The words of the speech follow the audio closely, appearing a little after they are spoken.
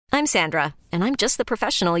I'm Sandra, and I'm just the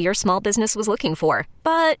professional your small business was looking for.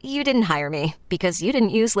 But you didn't hire me because you didn't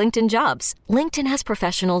use LinkedIn Jobs. LinkedIn has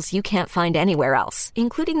professionals you can't find anywhere else,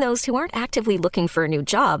 including those who aren't actively looking for a new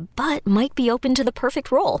job, but might be open to the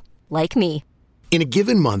perfect role, like me. In a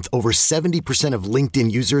given month, over 70% of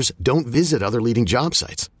LinkedIn users don't visit other leading job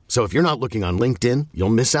sites. So if you're not looking on LinkedIn, you'll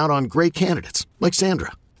miss out on great candidates like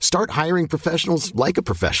Sandra. Start hiring professionals like a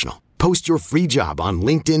professional. Post your free job on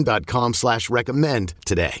linkedin.com/recommend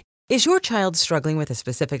today. Is your child struggling with a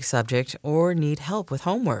specific subject or need help with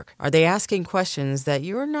homework? Are they asking questions that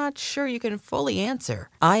you're not sure you can fully answer?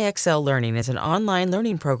 IXL Learning is an online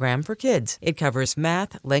learning program for kids. It covers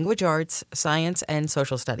math, language arts, science, and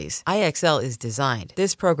social studies. IXL is designed.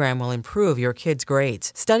 This program will improve your kids'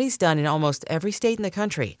 grades. Studies done in almost every state in the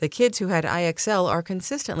country. The kids who had IXL are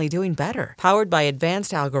consistently doing better. Powered by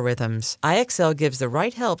advanced algorithms, IXL gives the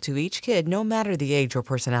right help to each kid no matter the age or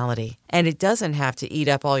personality. And it doesn't have to eat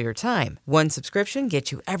up all your time. One subscription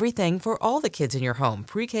gets you everything for all the kids in your home,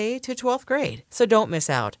 pre-K to 12th grade. So don't miss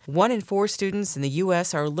out. 1 in 4 students in the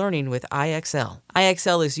U.S. are learning with IXL.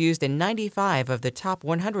 IXL is used in 95 of the top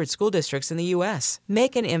 100 school districts in the U.S.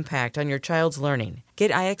 Make an impact on your child's learning.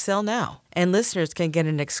 Get IXL now. And listeners can get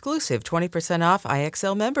an exclusive 20% off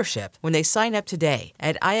IXL membership when they sign up today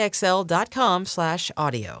at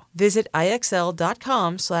IXL.com/audio. Visit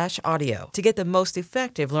IXL.com/audio to get the most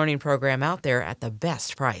effective learning program out there at the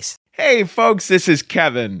best price. Hey folks, this is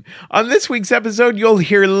Kevin. On this week's episode, you'll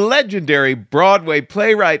hear legendary Broadway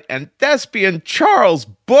playwright and thespian Charles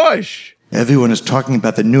Busch. Everyone is talking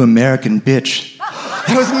about the new American bitch.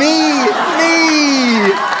 That was me!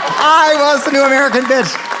 I was the new American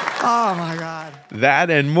bitch! Oh my God.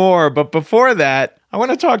 That and more, but before that, I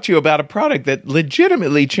want to talk to you about a product that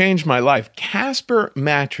legitimately changed my life. Casper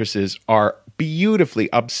mattresses are beautifully,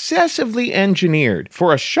 obsessively engineered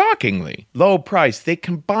for a shockingly low price. They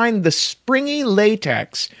combine the springy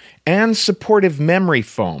latex and supportive memory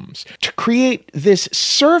foams to create this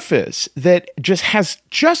surface that just has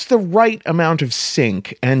just the right amount of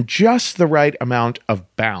sink and just the right amount of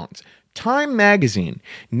bounce. Time magazine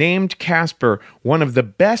named Casper one of the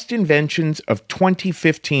best inventions of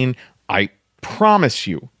 2015. I promise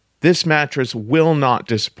you, this mattress will not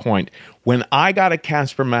disappoint. When I got a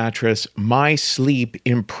Casper mattress, my sleep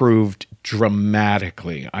improved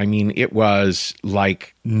dramatically. I mean, it was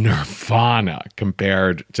like nirvana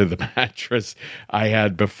compared to the mattress I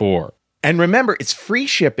had before. And remember, it's free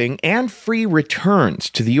shipping and free returns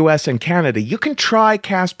to the US and Canada. You can try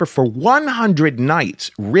Casper for 100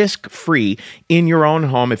 nights risk-free in your own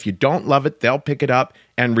home. If you don't love it, they'll pick it up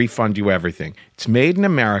and refund you everything. It's made in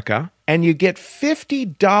America, and you get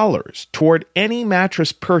 $50 toward any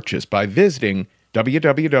mattress purchase by visiting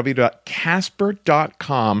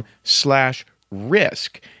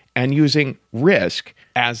www.casper.com/risk and using risk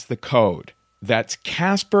as the code. That's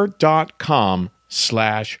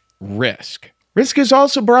casper.com/risk. Risk is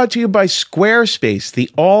also brought to you by Squarespace,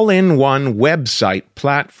 the all-in-one website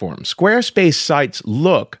platform. Squarespace sites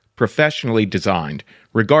look professionally designed,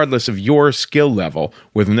 regardless of your skill level,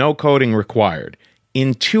 with no coding required.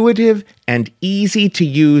 Intuitive and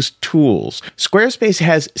easy-to-use tools. Squarespace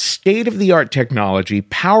has state-of-the-art technology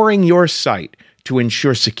powering your site to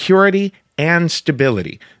ensure security and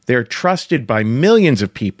stability. They're trusted by millions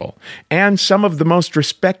of people and some of the most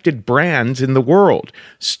respected brands in the world.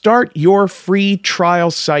 Start your free trial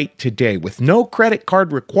site today with no credit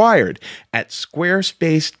card required at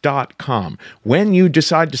squarespace.com. When you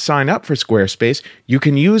decide to sign up for Squarespace, you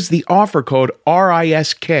can use the offer code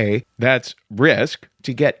RISK, that's RISK,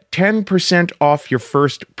 to get 10% off your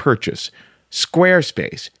first purchase.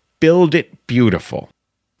 Squarespace. Build it beautiful.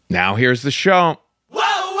 Now here's the show.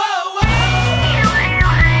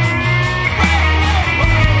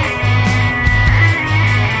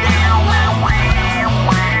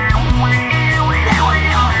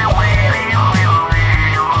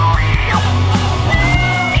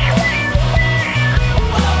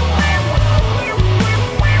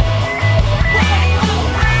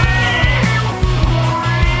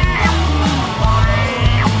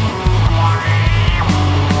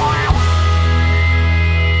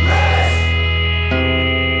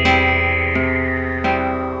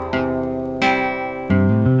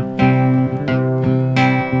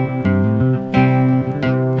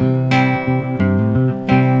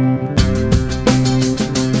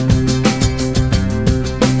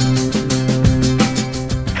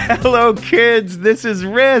 Hello, kids. This is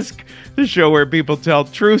Risk, the show where people tell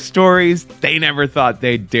true stories they never thought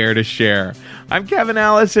they'd dare to share. I'm Kevin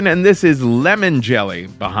Allison, and this is Lemon Jelly.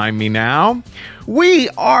 Behind me now, we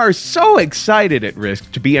are so excited at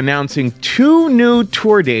Risk to be announcing 2 new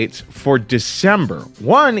tour dates for December.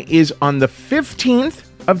 One is on the 15th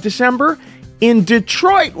of December in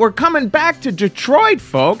Detroit. We're coming back to Detroit,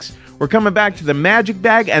 folks. We're coming back to the Magic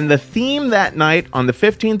Bag, and the theme that night on the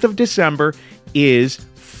 15th of December is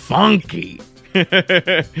funky.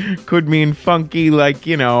 Could mean funky like,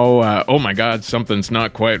 oh my God, something's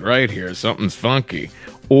not quite right here. Something's funky.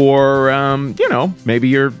 Or, maybe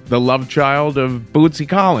you're the love child of Bootsy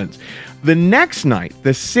Collins. The next night,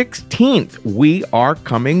 the 16th, we are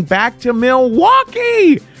coming back to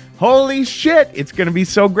Milwaukee. Holy shit, it's going to be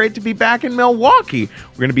so great to be back in Milwaukee.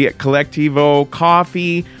 We're going to be at Collectivo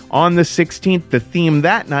Coffee on the 16th. The theme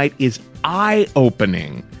that night is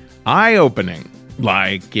eye-opening. Eye-opening.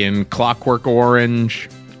 Like in Clockwork Orange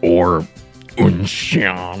or Un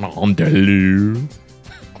Chien Andalou.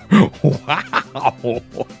 Wow.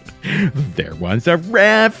 There was a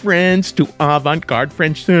reference to avant-garde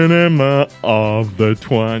French cinema of the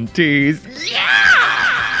 20s.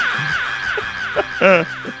 Yeah!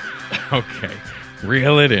 Okay,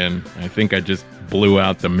 reel it in. I think I just blew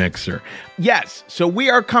out the mixer. Yes, so we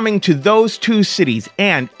are coming to those 2 cities,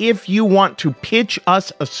 and if you want to pitch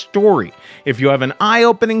us a story, if you have an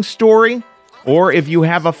eye-opening story, or if you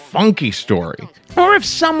have a funky story, or if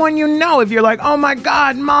someone you know, if you're like, oh my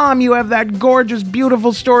God, Mom, you have that gorgeous,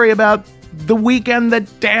 beautiful story about the weekend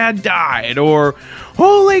that Dad died, or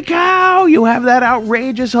holy cow, you have that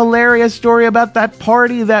outrageous, hilarious story about that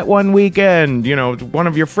party that one weekend, one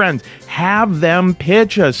of your friends, have them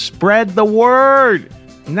pitch us, spread the word.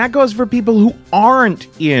 And that goes for people who aren't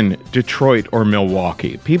in Detroit or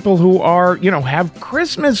Milwaukee. People who are, have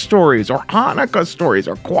Christmas stories or Hanukkah stories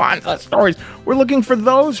or Kwanzaa stories. We're looking for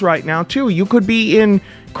those right now, too. You could be in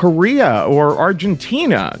Korea or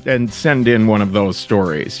Argentina and send in one of those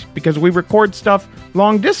stories because we record stuff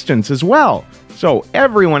long distance as well. So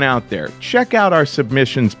everyone out there, check out our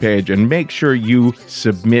submissions page and make sure you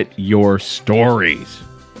submit your stories.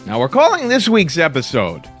 Now, we're calling this week's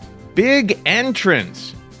episode Big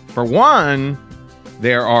Entrance. For one,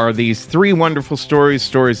 there are these 3 wonderful stories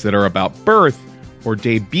that are about birth or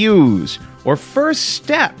debuts or first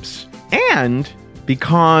steps. And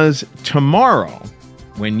because tomorrow,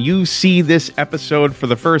 when you see this episode for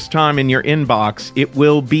the first time in your inbox, it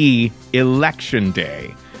will be Election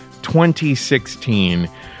Day 2016,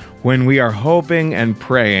 when we are hoping and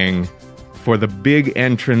praying for the big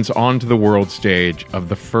entrance onto the world stage of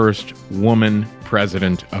the first woman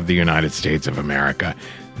president of the United States of America.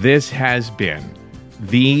 This has been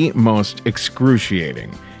the most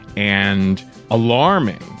excruciating and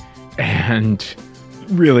alarming and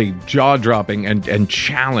really jaw-dropping and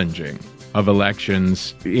challenging of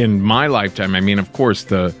elections in my lifetime. I mean, of course,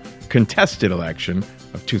 the contested election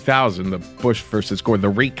of 2000, the Bush versus Gore, the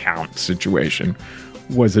recount situation,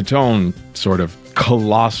 was its own sort of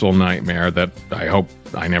colossal nightmare that I hope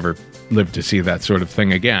I never live to see that sort of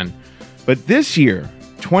thing again. But this year,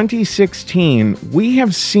 2016, we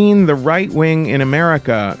have seen the right wing in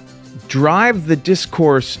America drive the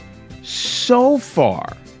discourse so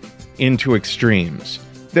far into extremes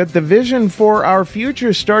that the vision for our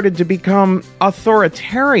future started to become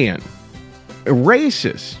authoritarian,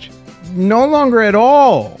 racist, no longer at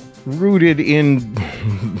all rooted in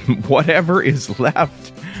whatever is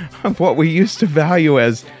left of what we used to value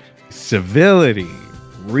as civility,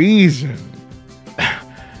 reason.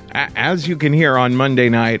 As you can hear on Monday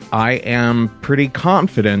night, I am pretty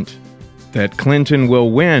confident that Clinton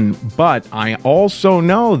will win, but I also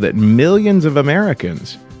know that millions of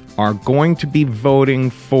Americans are going to be voting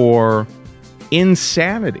for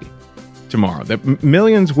insanity tomorrow. That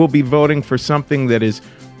millions will be voting for something that is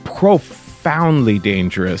profoundly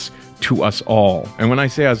dangerous to us all. And when I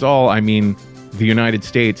say us all, I mean the United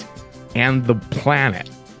States and the planet.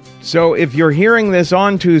 So if you're hearing this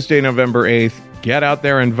on Tuesday, November 8th, get out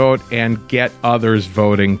there and vote and get others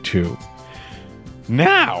voting too.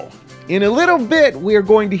 Now, in a little bit, we are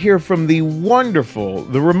going to hear from the wonderful,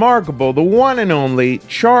 the remarkable, the one and only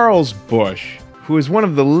Charles Busch, who is one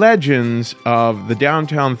of the legends of the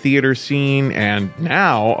downtown theater scene and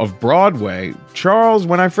now of Broadway. Charles,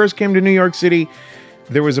 when I first came to New York City,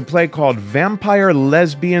 there was a play called Vampire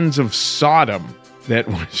Lesbians of Sodom that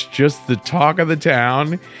was just the talk of the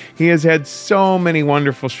town. He has had so many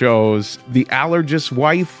wonderful shows. The Allergist's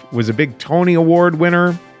Wife was a big Tony Award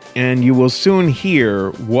winner, and you will soon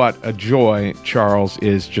hear what a joy Charles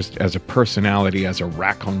is just as a personality, as a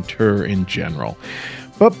raconteur in general.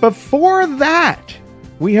 But before that,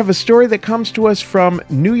 we have a story that comes to us from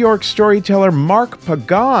New York storyteller Mark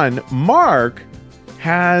Pagan. Mark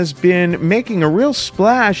has been making a real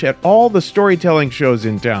splash at all the storytelling shows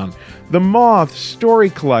in town. The Moth,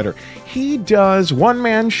 Story Collider. He does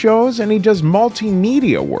one-man shows and he does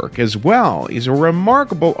multimedia work as well. He's a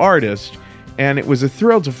remarkable artist, and it was a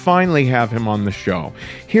thrill to finally have him on the show.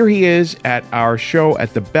 Here he is at our show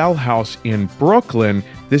at the Bell House in Brooklyn.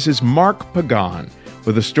 This is Mark Pagan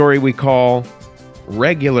with a story we call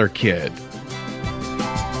Regular Kid.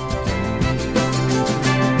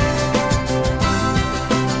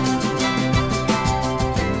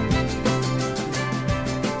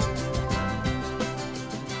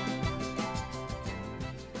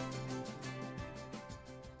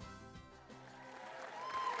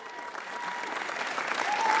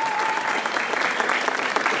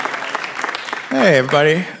 Hey,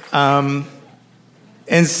 everybody.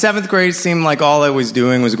 In 7th grade, it seemed like all I was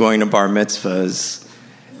doing was going to bar mitzvahs.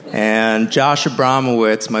 And Josh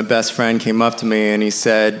Abramowitz, my best friend, came up to me and he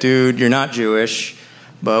said, dude, you're not Jewish,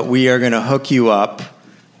 but we are going to hook you up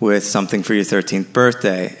with something for your 13th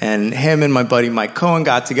birthday. And him and my buddy Mike Cohen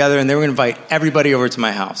got together and they were going to invite everybody over to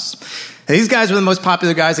my house. And these guys were the most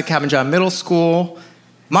popular guys at Cabin John Middle School.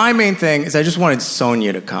 My main thing is I just wanted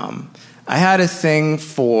Sonia to come. I had a thing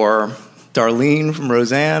for Darlene from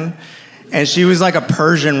Roseanne, and she was like a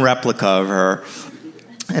Persian replica of her.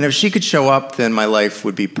 And if she could show up, then my life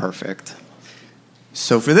would be perfect.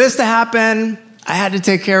 So for this to happen, I had to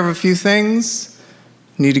take care of a few things.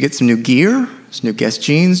 I need to get some new gear, some new Guess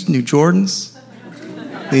jeans, new Jordans.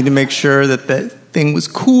 I need to make sure that that thing was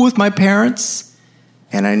cool with my parents,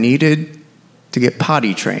 and I needed to get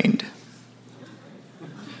potty trained.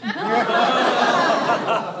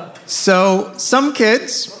 So some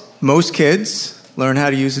kids, most kids, learn how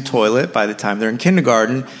to use a toilet by the time they're in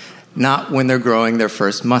kindergarten, not when they're growing their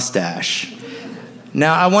first mustache.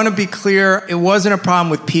 Now, I want to be clear, it wasn't a problem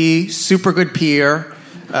with pee, super good peer.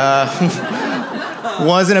 Wasn't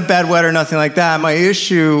a bedwetter, nothing like that. My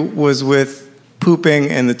issue was with pooping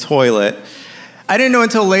in the toilet. I didn't know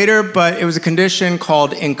until later, but it was a condition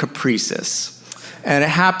called encopresis. And it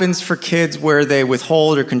happens for kids where they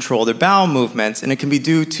withhold or control their bowel movements, and it can be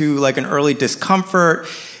due to like an early discomfort.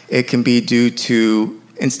 It can be due to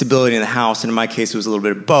instability in the house, and in my case, it was a little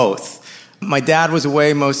bit of both. My dad was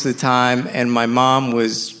away most of the time, and my mom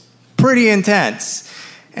was pretty intense.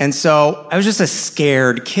 And so I was just a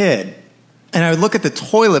scared kid. And I would look at the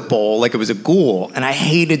toilet bowl like it was a ghoul, and I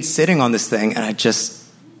hated sitting on this thing, and I just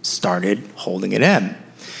started holding it in.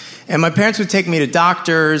 And my parents would take me to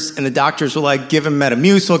doctors, and the doctors were like, give him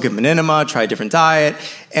Metamucil, give him an enema, try a different diet.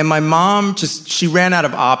 And my mom she ran out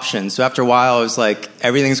of options. So after a while, I was like,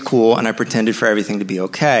 everything's cool, and I pretended for everything to be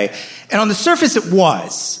okay. And on the surface, it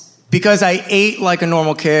was, because I ate like a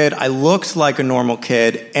normal kid, I looked like a normal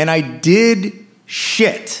kid, and I did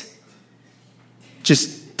shit,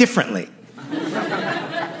 just differently.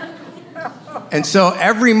 And so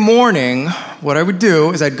every morning, what I would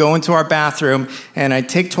do is I'd go into our bathroom and I'd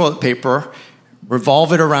take toilet paper,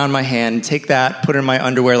 revolve it around my hand, take that, put it in my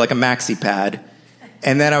underwear like a maxi pad,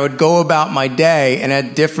 and then I would go about my day, and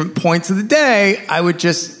at different points of the day, I would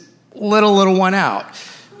just let a little one out.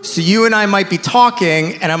 So you and I might be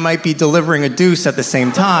talking, and I might be delivering a deuce at the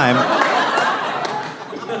same time.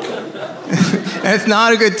 And it's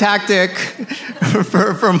not a good tactic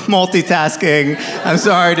for multitasking. I'm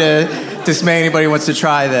sorry to dismay anybody who wants to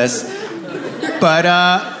try this. But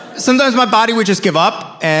sometimes my body would just give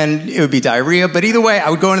up and it would be diarrhea. But either way, I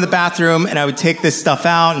would go into the bathroom and I would take this stuff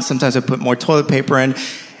out, and sometimes I'd put more toilet paper in.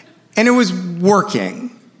 And it was working.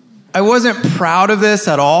 I wasn't proud of this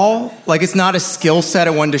at all. Like, it's not a skill set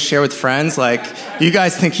I wanted to share with friends. Like, you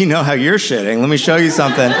guys think you know how you're shitting. Let me show you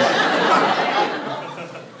something.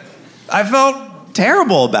 I felt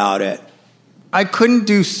terrible about it. I couldn't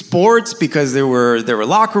do sports because there were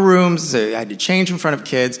locker rooms. I had to change in front of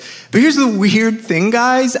kids. But here's the weird thing,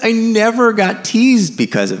 guys. I never got teased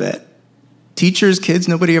because of it. Teachers, kids,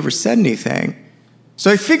 nobody ever said anything.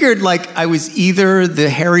 So I figured, like, I was either the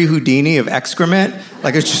Harry Houdini of excrement,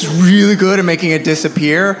 like it's just really good at making it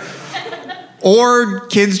disappear, or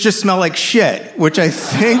kids just smell like shit, which I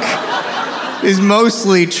think is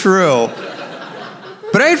mostly true.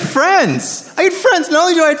 But I had friends. Not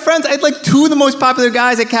only do I have friends, I had like two of the most popular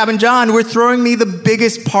guys at Cabin John who were throwing me the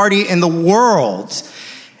biggest party in the world.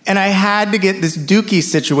 And I had to get this dookie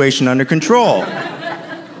situation under control.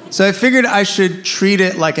 So I figured I should treat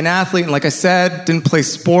it like an athlete. And like I said, didn't play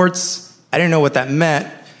sports. I didn't know what that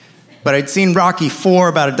meant. But I'd seen Rocky IV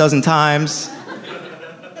about a dozen times.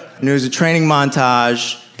 And it was a training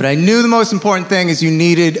montage. But I knew the most important thing is you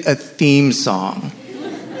needed a theme song.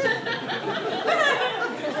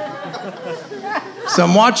 So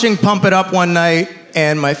I'm watching Pump It Up one night,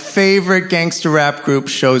 and my favorite gangster rap group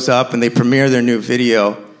shows up, and they premiere their new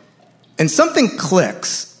video. And something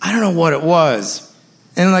clicks. I don't know what it was.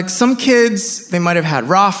 And like some kids, they might have had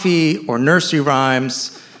Rafi or nursery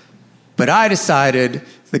rhymes, but I decided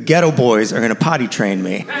the Ghetto Boys are going to potty train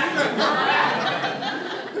me.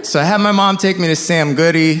 So I had my mom take me to Sam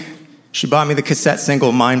Goody. She bought me the cassette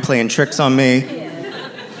single, Mind Playing Tricks on Me.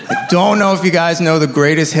 I don't know if you guys know the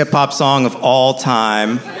greatest hip-hop song of all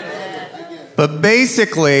time, but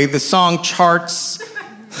basically the song charts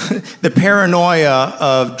the paranoia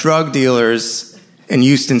of drug dealers in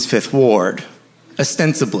Houston's Fifth Ward,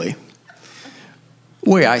 ostensibly. The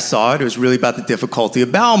way I saw it, it was really about the difficulty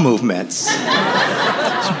of bowel movements.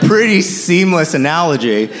 It's a pretty seamless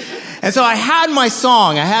analogy. And so I had my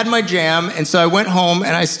song, I had my jam, and so I went home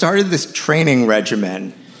and I started this training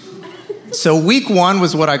regimen. So week 1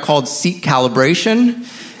 was what I called seat calibration.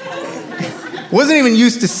 Wasn't even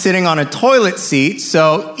used to sitting on a toilet seat,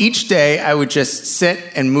 so each day I would just sit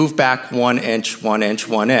and move back 1 inch, 1 inch,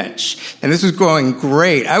 1 inch. And this was going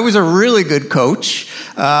great. I was a really good coach.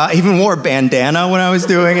 I even wore a bandana when I was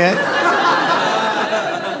doing it.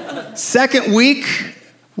 Second week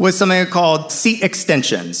was something called seat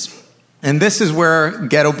extensions. And this is where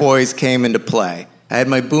Ghetto Boys came into play. I had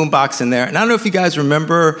my boombox in there. And I don't know if you guys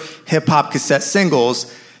remember hip-hop cassette singles.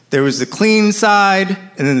 There was the clean side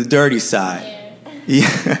and then the dirty side. Yeah.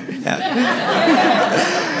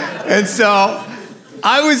 And so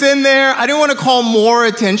I was in there. I didn't want to call more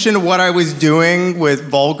attention to what I was doing with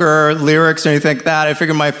vulgar lyrics or anything like that. I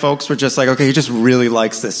figured my folks were just like, okay, he just really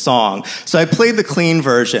likes this song. So I played the clean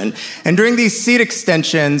version. And during these seat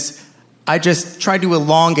extensions, I just tried to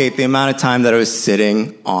elongate the amount of time that I was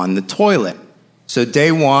sitting on the toilet. So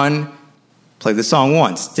day 1, play the song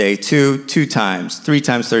once. Day 2, 2 times. 3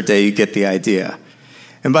 times, third day, you get the idea.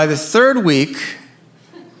 And by the third week,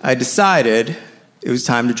 I decided it was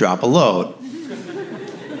time to drop a load.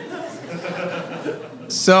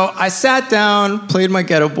 So I sat down, played my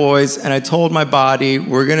Ghetto Boys, and I told my body,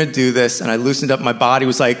 we're going to do this. And I loosened up. My body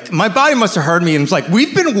was like, my body must have heard me and was like,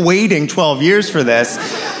 we've been waiting 12 years for this.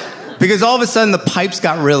 Because all of a sudden the pipes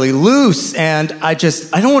got really loose, and I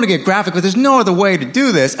don't want to get graphic, but there's no other way to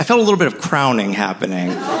do this. I felt a little bit of crowning happening.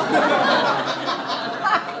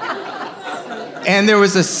 And there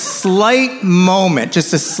was a slight moment,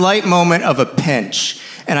 just a slight moment of a pinch.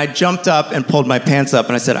 And I jumped up and pulled my pants up,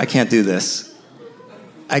 and I said, I can't do this.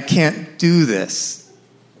 I can't do this.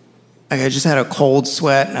 I just had a cold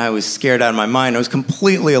sweat, and I was scared out of my mind. I was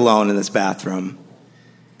completely alone in this bathroom.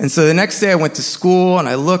 And so the next day I went to school and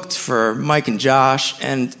I looked for Mike and Josh,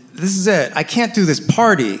 and this is it. I can't do this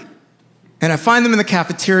party. And I find them in the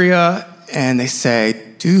cafeteria and they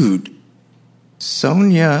say, dude,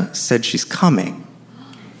 Sonia said she's coming.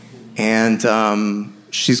 And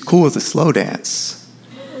she's cool with a slow dance.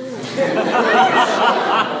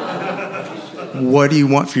 What do you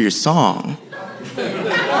want for your song?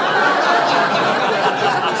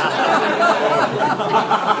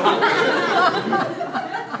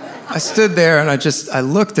 I stood there and I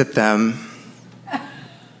looked at them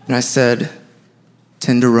and I said,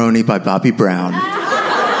 Tenderoni by Bobby Brown.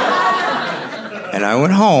 And I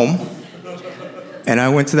went home and I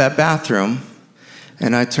went to that bathroom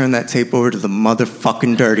and I turned that tape over to the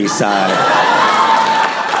motherfucking dirty side.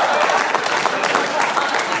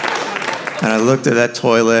 And I looked at that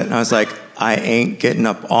toilet and I was like, I ain't getting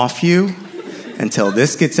up off you until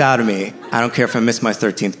this gets out of me. I don't care if I miss my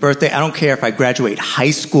 13th birthday. I don't care if I graduate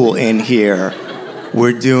high school in here.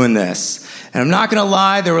 We're doing this. And I'm not going to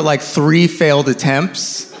lie, there were like 3 failed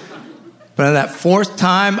attempts. But on that 4th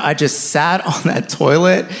time, I just sat on that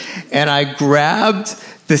toilet and I grabbed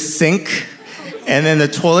the sink and then the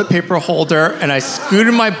toilet paper holder and I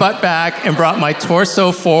scooted my butt back and brought my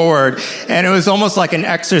torso forward. And it was almost like an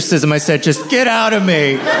exorcism. I said, just get out of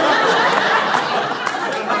me.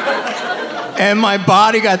 And my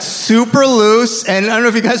body got super loose. And I don't know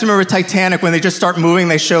if you guys remember Titanic, when they just start moving,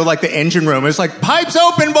 they show like the engine room. It's like, pipes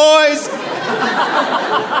open, boys!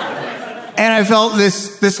 And I felt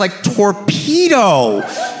this like torpedo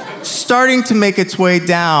starting to make its way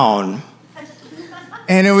down.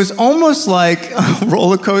 And it was almost like a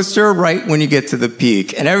roller coaster right when you get to the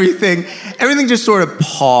peak. And everything just sort of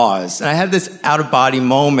paused. And I had this out-of-body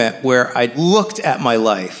moment where I looked at my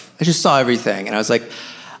life. I just saw everything. And I was like,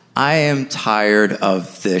 I am tired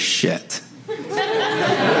of this shit.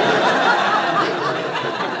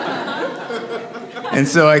 And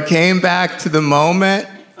so I came back to the moment,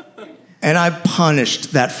 and I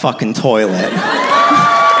punished that fucking toilet.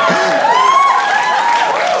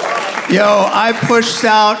 Yo, I pushed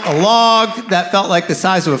out a log that felt like the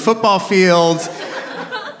size of a football field.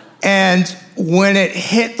 And when it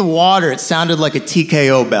hit the water, it sounded like a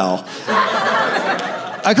TKO bell.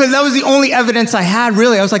 Because that was the only evidence I had,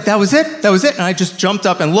 really. I was like, that was it? That was it? And I just jumped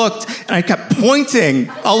up and looked, and I kept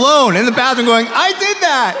pointing alone in the bathroom going, I did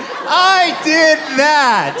that! I did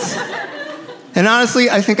that! And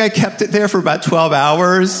honestly, I think I kept it there for about 12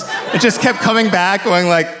 hours. It just kept coming back, going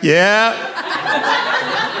like, yeah,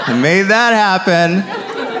 I made that happen.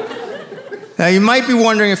 Now, you might be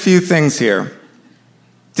wondering a few things here.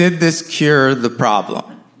 Did this cure the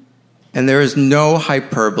problem? And there is no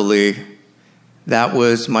hyperbole. That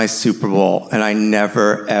was my Super Bowl, and I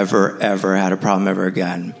never, ever, ever had a problem ever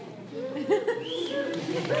again.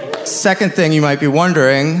 Second thing you might be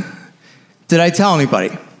wondering, did I tell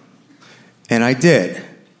anybody? And I did.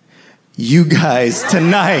 You guys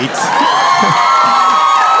tonight.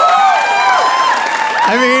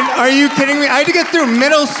 I mean, are you kidding me? I had to get through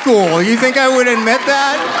middle school. You think I would admit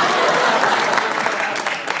that?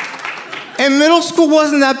 And middle school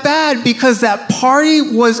wasn't that bad because that party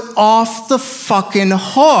was off the fucking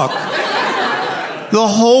hook. The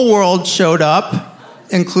whole world showed up,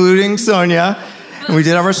 including Sonia, and we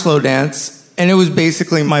did our slow dance, and it was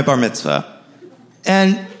basically my bar mitzvah.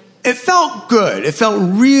 And it felt good. It felt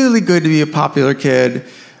really good to be a popular kid,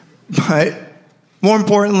 but more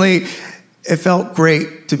importantly, it felt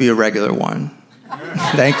great to be a regular one.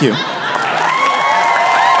 Thank you.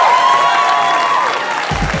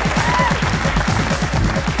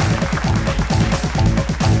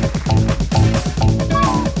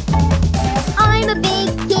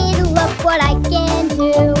 What I can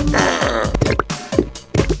do.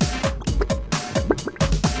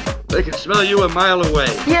 They can smell you a mile away.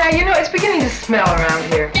 Yeah, you know, it's beginning to smell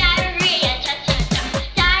around here. Diarrhea, cha-cha-cha.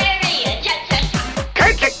 Diarrhea, cha-cha-cha.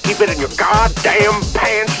 Can't you keep it in your goddamn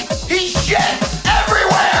pants? He's shit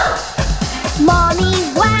everywhere! Mommy,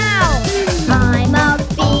 wow! I'm a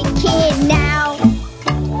big kid now.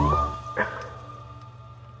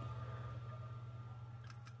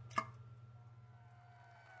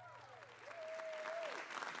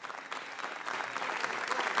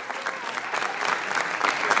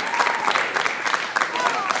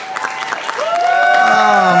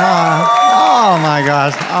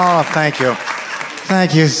 Oh, thank you.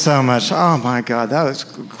 Thank you so much. Oh, my God, that was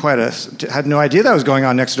quite I had no idea that was going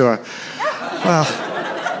on next door. Well,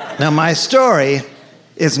 now my story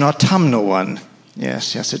is an autumnal one.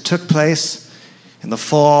 Yes, it took place in the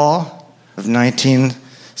fall of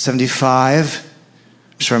 1975.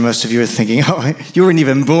 I'm sure most of you are thinking, oh, you weren't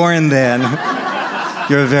even born then.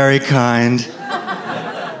 You're very kind.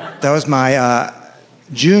 That was my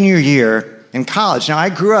junior year in college. Now, I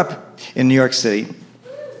grew up in New York City.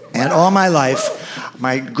 And all my life,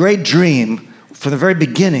 my great dream from the very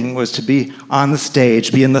beginning was to be on the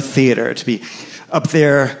stage, be in the theater, to be up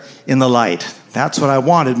there in the light. That's what I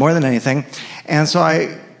wanted more than anything. And so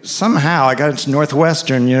I got into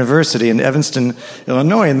Northwestern University in Evanston,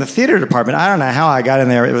 Illinois, in the theater department. I don't know how I got in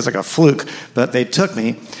there. It was like a fluke, but they took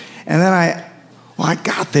me. And then I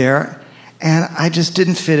got there, and I just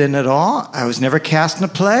didn't fit in at all. I was never cast in a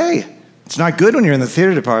play. It's not good when you're in the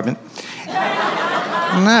theater department.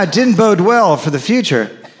 No, it didn't bode well for the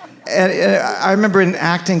future. And I remember in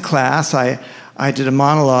acting class, I did a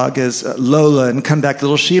monologue as Lola in Come Back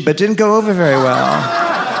Little Sheep, but it didn't go over very well.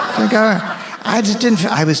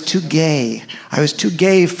 I was too gay. I was too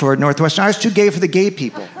gay for Northwestern. I was too gay for the gay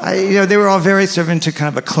people. They were all very sort of into kind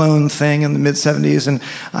of a clone thing in the mid-'70s, and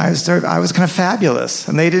I was kind of fabulous,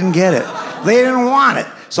 and they didn't get it. They didn't want it.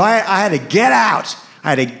 So I had to get out. I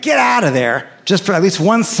had to get out of there, just for at least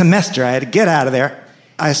one semester. I had to get out of there.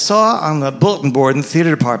 I saw on the bulletin board in the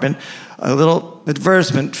theater department a little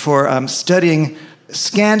advertisement for studying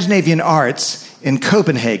Scandinavian arts in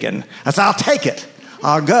Copenhagen. I said, I'll take it.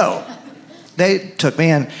 I'll go. They took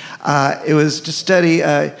me, and it was to study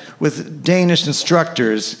with Danish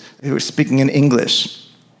instructors who were speaking in English.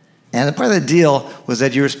 And part of the deal was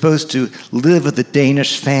that you were supposed to live with a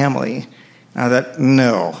Danish family. I thought,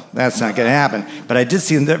 no, that's not going to happen. But I did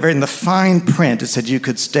see in the fine print, it said you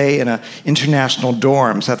could stay in an international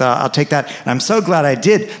dorm. So I thought, I'll take that. And I'm so glad I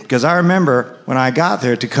did, because I remember when I got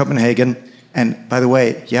there to Copenhagen, and by the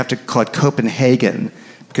way, you have to call it Copenhagen,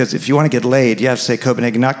 because if you want to get laid, you have to say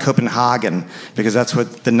Copenhagen, not Copenhagen, because that's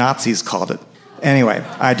what the Nazis called it. Anyway,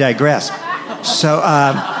 I digress. So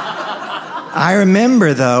I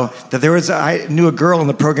remember, though, that I knew a girl in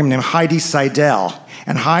the program named Heidi Seidel,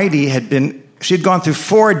 and Heidi she'd gone through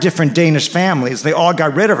 4 different Danish families. They all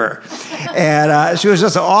got rid of her. And she was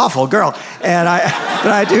just an awful girl.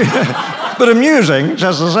 But amusing,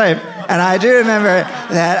 just the same. And I do remember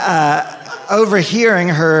that overhearing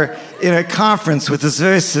her in a conference with this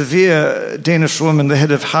very severe Danish woman, the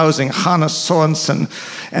head of housing, Hanna Sorensen,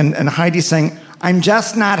 and Heidi saying, "I'm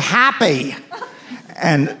just not happy."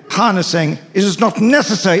 And Hanna saying, "It is not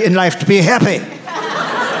necessary in life to be happy."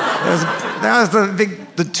 That was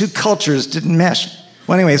the two cultures didn't mesh.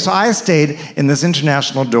 Well, anyway, so I stayed in this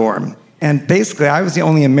international dorm. And basically, I was the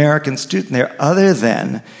only American student there other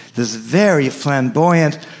than this very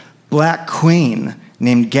flamboyant black queen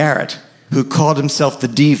named Garrett, who called himself the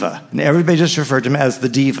Diva. And everybody just referred to him as the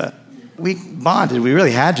Diva. We bonded. We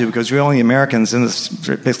really had to because we were only Americans in this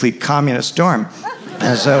basically communist dorm.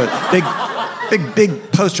 And so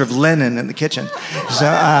big poster of Lenin in the kitchen.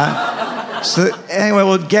 So anyway,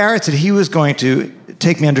 well, Garrett said he was going to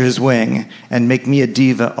take me under his wing and make me a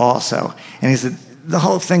diva also. And he said, the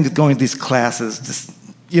whole thing of going to these classes, just,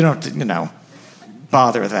 you don't,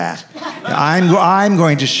 bother with that. I'm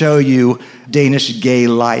going to show you Danish gay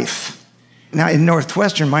life. Now, in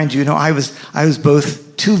Northwestern, mind you, I was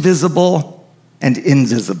both too visible and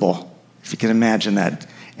invisible, if you can imagine that.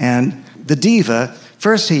 And the diva,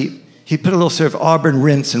 first he put a little sort of auburn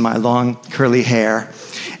rinse in my long curly hair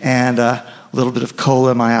and a little bit of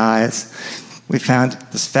cola in my eyes. We found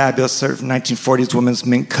this fabulous sort of 1940s woman's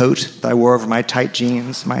mink coat that I wore over my tight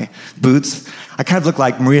jeans, my boots. I kind of looked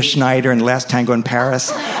like Maria Schneider in The Last Tango in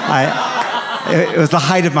Paris. It was the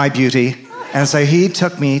height of my beauty. And so he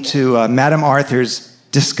took me to Madame Arthur's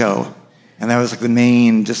disco. And that was like the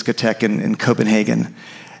main discotheque in Copenhagen,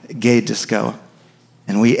 gay disco.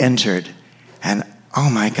 And we entered. And oh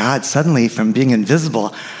my God, suddenly from being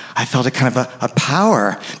invisible, I felt a kind of a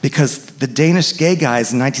power, because the Danish gay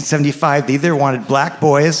guys in 1975, they either wanted black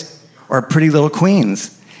boys or pretty little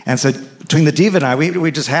queens. And so between the diva and I,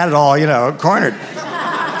 we just had it all, cornered.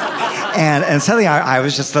 And suddenly I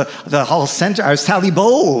was just the whole center. I was Sally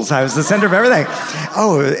Bowles. I was the center of everything.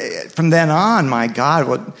 Oh, from then on, my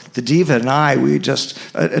God, the diva and I, we just,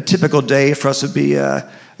 a typical day for us would be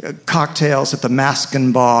cocktails at the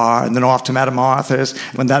Masken Bar, and then off to Madame Arthur's.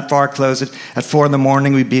 When that bar closed at 4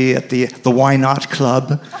 a.m, we'd be at the Why Not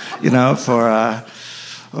Club,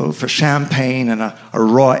 for champagne and a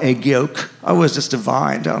raw egg yolk. Oh, it was just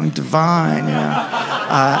divine, darling, divine.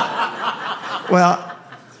 Well,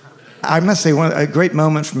 I must say, a great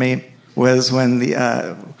moment for me was when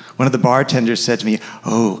one of the bartenders said to me,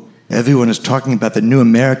 "Oh, everyone is talking about the new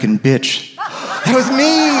American bitch." That was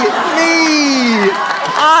me.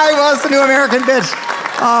 I was the new American bitch.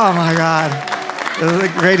 Oh my God. It was the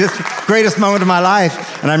greatest moment of my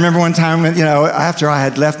life. And I remember one time when, after I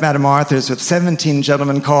had left Madame Arthur's with 17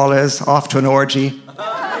 gentlemen callers off to an orgy.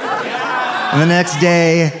 And the next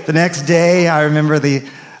day, I remember the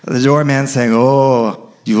doorman saying, "Oh,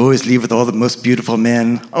 you always leave with all the most beautiful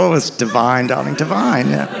men." Oh, it was divine, darling, divine.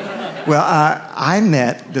 Yeah. Well, I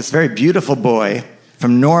met this very beautiful boy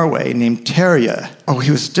from Norway named Terje. Oh,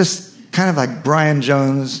 he was just kind of like Brian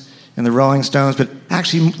Jones in the Rolling Stones, but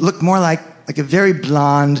actually looked more like a very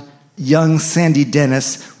blonde, young Sandy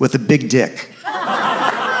Dennis with a big dick.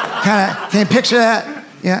 Can you picture that?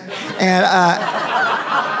 Yeah. And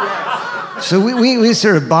so we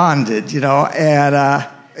sort of bonded, and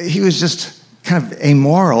he was just kind of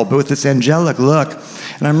amoral, but with this angelic look.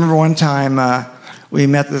 And I remember one time we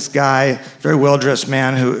met this guy, very well-dressed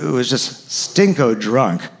man who was just stinko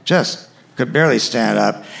drunk, just could barely stand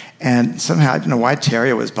up. And somehow, I don't know why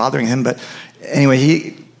Terje was bothering him, but anyway,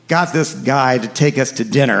 he got this guy to take us to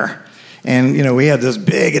dinner. And, we had this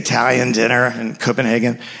big Italian dinner in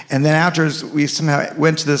Copenhagen. And then afterwards, we somehow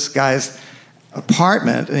went to this guy's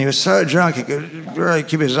apartment, and he was so drunk, he could really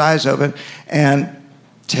keep his eyes open. And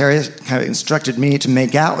Terje kind of instructed me to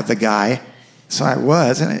make out with the guy. So I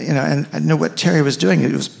was, and I didn't know what Terje was doing. He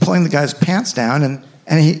was pulling the guy's pants down,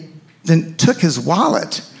 and he then took his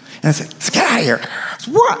wallet. And I said, "Get out of here."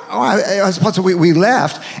 What? So we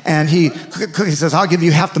left, and he says, "I'll give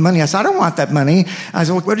you half the money." I said, "I don't want that money." I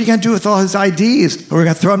said, "Well, what are you going to do with all his IDs? We're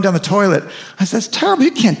going to throw him down the toilet." I said, "That's terrible.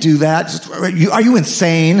 You can't do that. Are you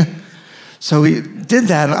insane?" So we did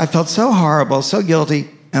that, and I felt so horrible, so guilty.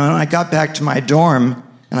 And when I got back to my dorm,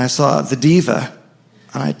 and I saw the diva,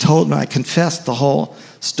 and I confessed the whole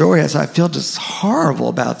story. I said, "I feel just horrible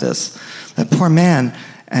about this. That poor man."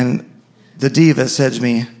 And the diva said to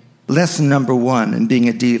me, "Lesson number 1 in being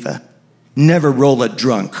a diva, never roll a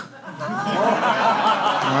drunk." All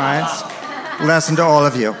right? Lesson to all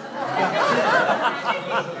of you.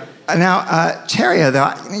 Now, Terje,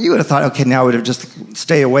 though, you would have thought, okay, now I would have just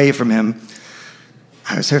stay away from him.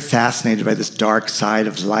 I was so fascinated by this dark side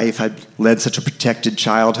of life. I'd led such a protected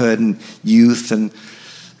childhood and youth, and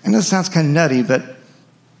I know it sounds kind of nutty, but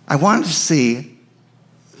I wanted to see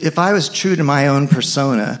if I was true to my own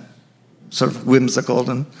persona, sort of whimsical,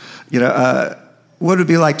 and what would it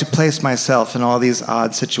be like to place myself in all these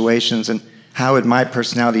odd situations, and how would my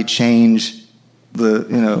personality change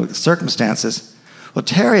the circumstances? Well,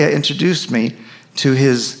 Terrier introduced me to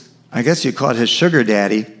his, I guess you'd call it his sugar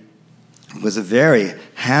daddy. He was a very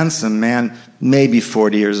handsome man, maybe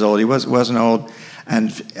 40 years old. He wasn't old,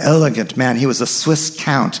 and elegant man. He was a Swiss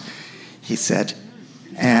count, he said.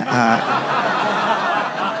 And,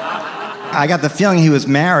 I got the feeling he was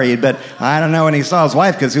married, but I don't know when he saw his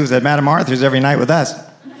wife, because he was at Madame Arthur's every night with us.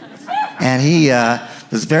 And he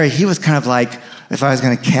was kind of like, if I was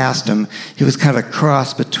going to cast him, he was kind of a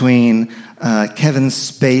cross between Kevin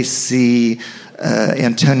Spacey,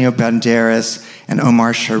 Antonio Banderas, and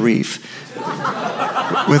Omar Sharif,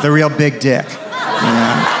 with a real big dick.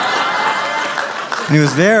 And he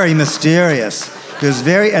was very mysterious. He was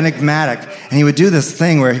very enigmatic. And he would do this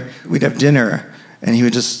thing where we'd have dinner, and he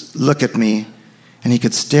would just look at me, and he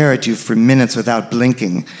could stare at you for minutes without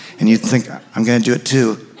blinking, and you'd think, I'm going to do it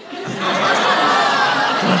too.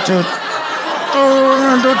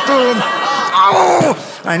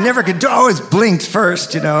 I never could do it. I always blinked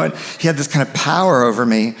first, and he had this kind of power over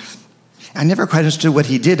me. I never quite understood what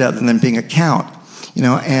he did other than being a count,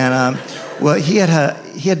 and he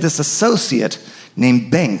had this associate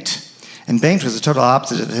named Bengt, and Bengt was the total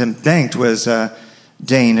opposite of him. Bengt was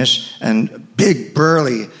Danish, and big,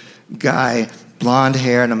 burly guy, blonde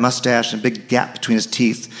hair and a mustache and a big gap between his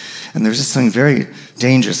teeth. And there was just something very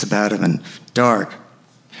dangerous about him and dark.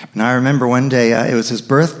 And I remember one day, it was his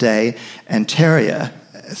birthday, and Terrier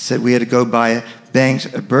said we had to go buy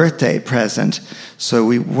Bengt a birthday present. So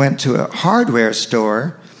we went to a hardware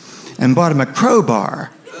store and bought him a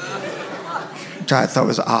crowbar, which I thought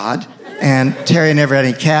was odd. And Terrier never had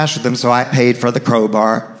any cash with him, so I paid for the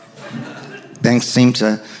crowbar. Bengt seemed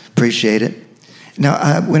to appreciate it.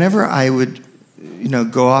 Now, whenever I would,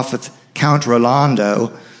 go off with Count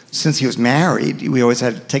Rolando, since he was married, we always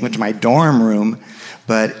had to take him to my dorm room.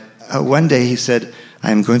 But one day he said,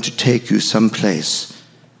 I'm going to take you someplace,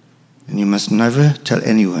 and you must never tell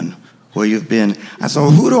anyone where you've been. I said,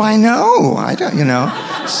 well, who do I know? I don't,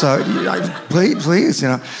 So, please.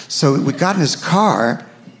 So we got in his car,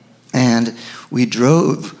 and we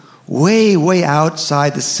drove way, way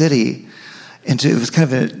outside the city it was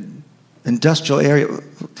kind of an industrial area. It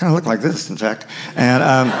kind of looked like this, in fact. And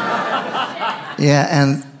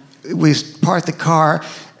and we parked the car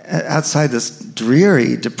outside this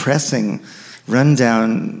dreary, depressing,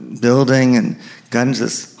 rundown building, and got into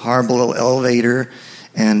this horrible little elevator.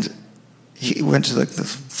 And he went to the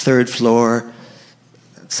third floor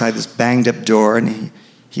outside this banged-up door, and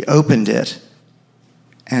he opened it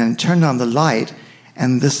and turned on the light.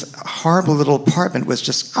 And this horrible little apartment was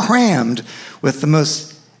just crammed with the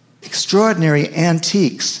most extraordinary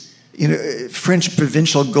antiques, French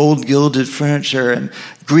provincial gold-gilded furniture and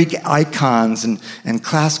Greek icons and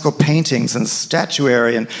classical paintings and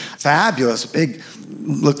statuary and fabulous big,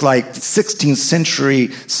 looked like 16th century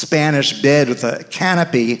Spanish bed with a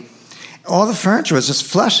canopy. All the furniture was just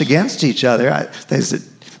flush against each other. It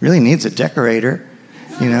really needs a decorator,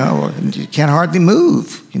 you can't hardly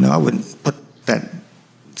move. I wouldn't put that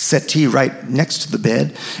settee right next to the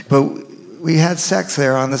bed. But we had sex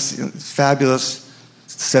there on this fabulous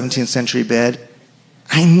 17th century bed.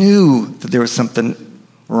 I knew that there was something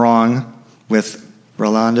wrong with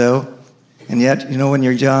Rolando. And yet, when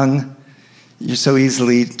you're young, you're so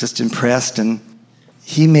easily just impressed. And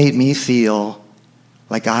he made me feel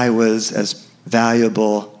like I was as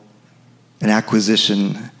valuable an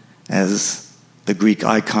acquisition as the Greek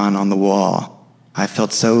icon on the wall. I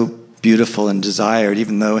felt so beautiful and desired,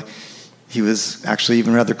 even though he was actually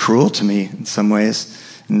even rather cruel to me in some ways,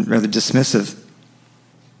 and rather dismissive.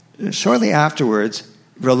 Shortly afterwards,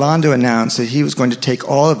 Rolando announced that he was going to take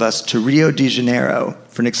all of us to Rio de Janeiro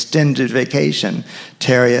for an extended vacation.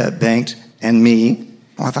 Terrier, Bengt, and me.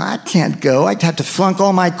 Well, I thought, I can't go. I'd have to flunk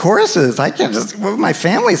all my courses. I can't just, what would my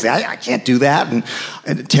family say? I can't do that.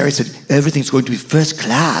 And Terry said, everything's going to be first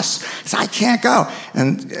class. I said, I can't go.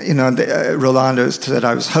 And, Rolando said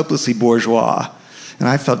I was hopelessly bourgeois. And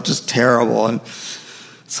I felt just terrible. And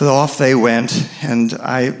so off they went. And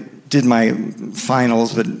I did my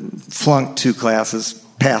finals, but flunked 2 classes,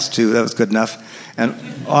 passed 2. That was good enough. And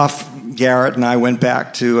off Garrett and I went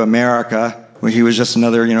back to America, where he was just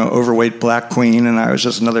another, overweight black queen, and I was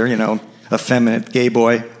just another, effeminate gay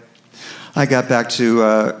boy. I got back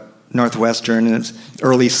to Northwestern, and it's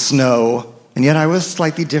early snow, and yet I was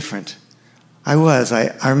slightly different. I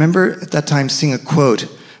remember at that time seeing a quote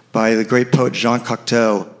by the great poet Jean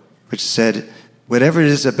Cocteau, which said, whatever it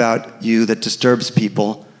is about you that disturbs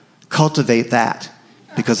people, cultivate that,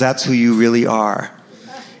 because that's who you really are.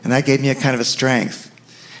 And that gave me a kind of a strength.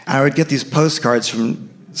 And I would get these postcards from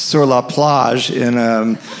Sur la Plage in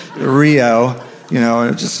Rio,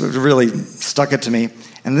 and it just really stuck it to me.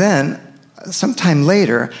 And then, sometime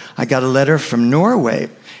later, I got a letter from Norway,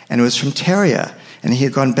 and it was from Terje. And he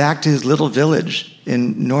had gone back to his little village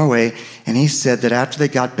in Norway, and he said that after they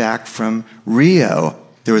got back from Rio,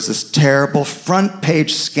 there was this terrible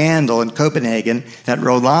front-page scandal in Copenhagen that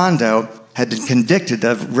Rolando had been convicted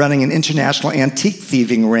of running an international antique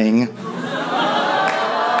thieving ring.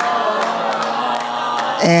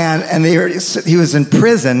 And he was in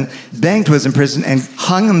prison, Bengt was in prison, and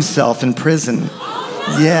hung himself in prison.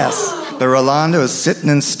 Yes, but Rolando was sitting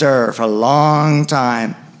in stir for a long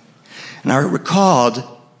time. And I recalled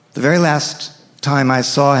the very last time I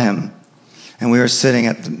saw him, and we were sitting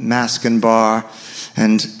at the Masken bar,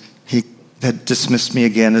 and he had dismissed me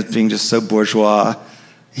again as being just so bourgeois.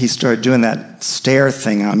 He started doing that stare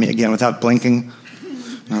thing on me again without blinking.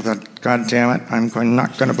 And I thought, God damn it, I'm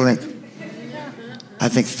not going to blink. I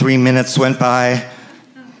think 3 minutes went by,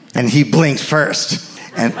 and he blinked first.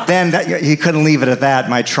 And then he couldn't leave it at that,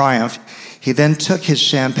 my triumph. He then took his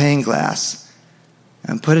champagne glass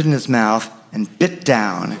and put it in his mouth and bit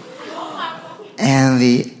down. And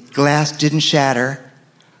the glass didn't shatter,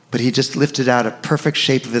 but he just lifted out a perfect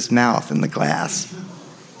shape of his mouth in the glass.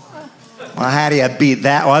 Well, how do you beat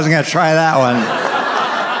that? Well, I wasn't going to try that one.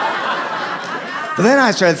 But then I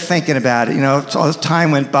started thinking about it. So as time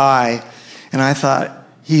went by, and I thought,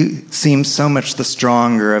 he seemed so much the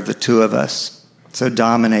stronger of the two of us, so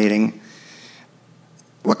dominating.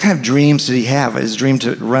 What kind of dreams did he have? His dream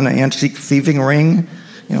to run an antique thieving ring?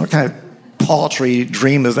 What kind of paltry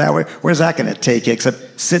dream is that? Where's that going to take you,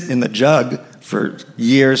 except sit in the jug for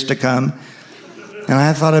years to come? And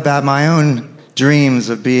I thought about my own dreams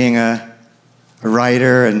of being a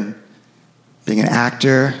writer and being an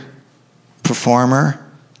actor, performer,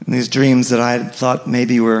 and these dreams that I thought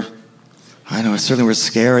maybe were, certainly were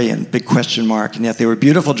scary and big question mark, and yet they were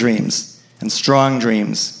beautiful dreams and strong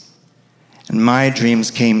dreams. And my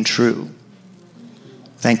dreams came true.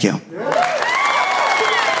 Thank you.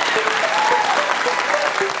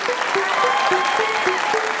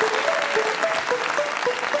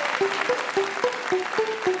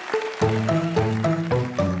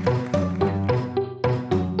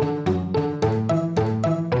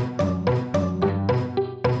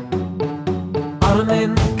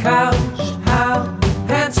 Ottoman couch, how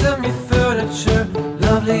handsome your furniture,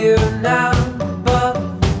 lovelier now, but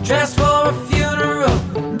dressed for a funeral,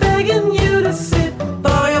 begging you to sit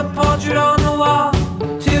by your portrait on the wall,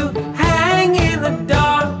 to hang in the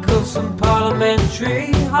dark of some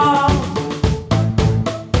parliamentary hall.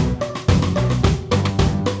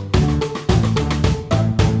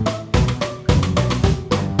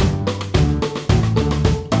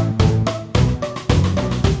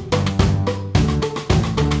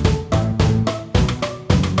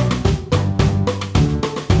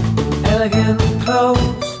 Elegant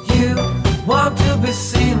clothes, you want to be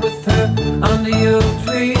seen with her under your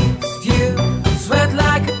trees. You sweat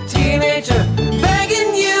like a teenager,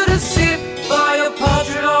 begging you to sit by your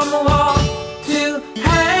portrait on the wall, to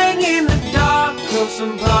hang in the dark of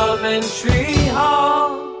some parliamentary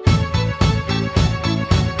hall.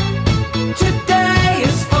 Today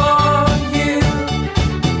is for you.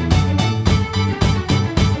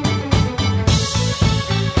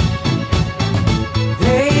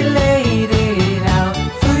 They laid it out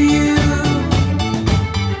for you,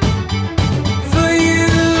 for you.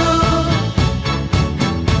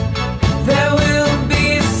 There will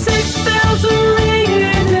be 6,000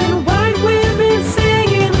 ringing and white women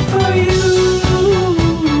singing for you.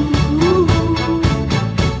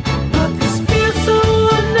 But this feels so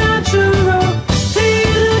unnatural.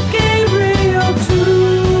 Peter Gabriel too.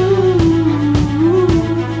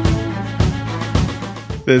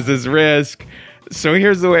 This is Risk. So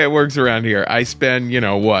here's the way it works around here. I spend,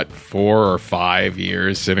 4 or 5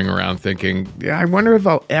 years sitting around thinking, I wonder if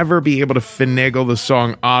I'll ever be able to finagle the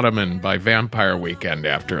song Ottoman by Vampire Weekend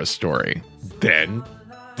after a story. Then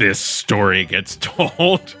this story gets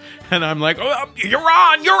told, and I'm like, oh, you're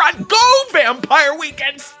on, go Vampire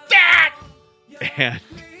Weekend, stat! And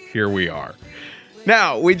here we are.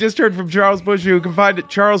 Now, we just heard from Charles Busch, who you can find at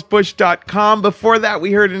charlesbusch.com. Before that,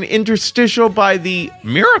 we heard an interstitial by the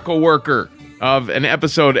miracle worker of an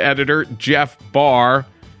episode editor, Jeff Barr.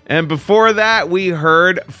 And before that, we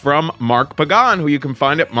heard from Mark Pagan, who you can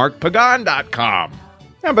find at markpagan.com.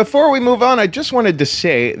 Now, before we move on, I just wanted to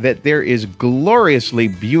say that there is gloriously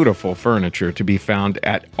beautiful furniture to be found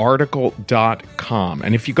at article.com.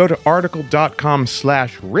 And if you go to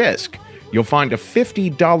article.com/risk, you'll find a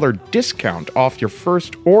 $50 discount off your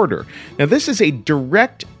first order. Now, this is a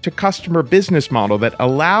direct-to-customer business model that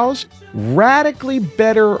allows radically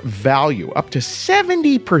better value, up to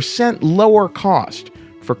 70% lower cost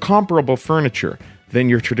for comparable furniture than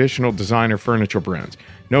your traditional designer furniture brands.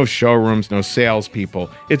 No showrooms, no salespeople.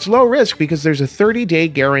 It's low risk because there's a 30-day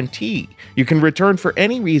guarantee. You can return for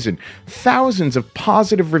any reason. Thousands of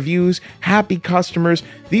positive reviews, happy customers.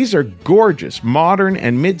 These are gorgeous, modern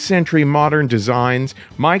and mid-century modern designs.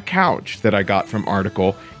 My couch that I got from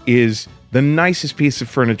Article is the nicest piece of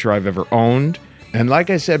furniture I've ever owned. And like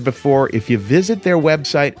I said before, if you visit their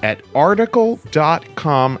website at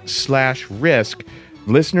article.com/risk,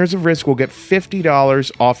 listeners of Risk will get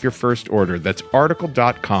 $50 off your first order. That's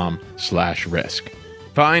article.com/risk.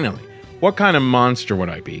 Finally, what kind of monster would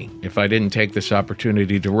I be if I didn't take this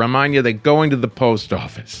opportunity to remind you that going to the post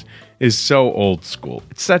office is so old school.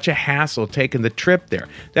 It's such a hassle taking the trip there.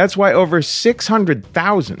 That's why over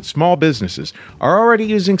 600,000 small businesses are already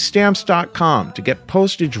using Stamps.com to get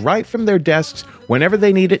postage right from their desks whenever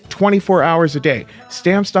they need it, 24 hours a day.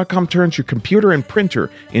 Stamps.com turns your computer and printer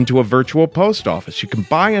into a virtual post office. You can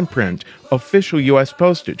buy and print official U.S.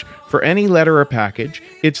 postage for any letter or package.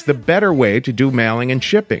 It's the better way to do mailing and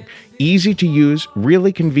shipping. Easy to use,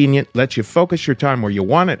 really convenient, lets you focus your time where you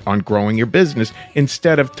want it, on growing your business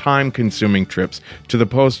instead of time-consuming trips to the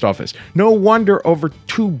post office. No wonder over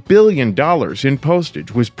 $2 billion in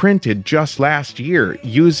postage was printed just last year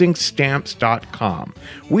using Stamps.com.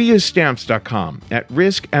 We use Stamps.com at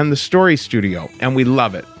Risk and the Story Studio, and we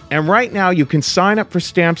love it. And right now, you can sign up for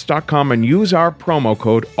Stamps.com and use our promo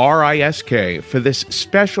code RISK for this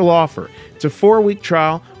special offer. It's a 4-week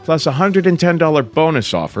trial plus a $110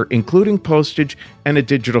 bonus offer, including postage and a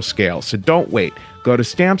digital scale. So don't wait. Go to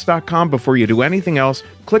Stamps.com before you do anything else.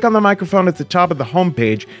 Click on the microphone at the top of the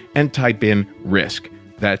homepage and type in RISK.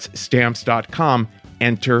 That's Stamps.com.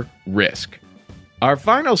 Enter RISK. Our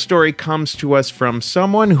final story comes to us from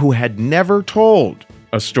someone who had never told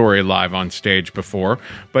a story live on stage before,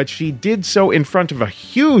 but she did so in front of a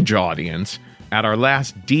huge audience at our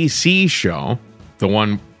last DC show, the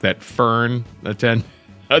one that Fern attended.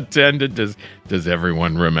 Does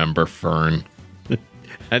everyone remember Fern?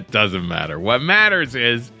 That doesn't matter. What matters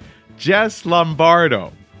is Jess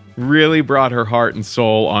Lombardo really brought her heart and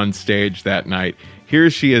soul on stage that night. Here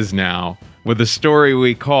she is now with a story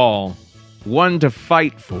we call One to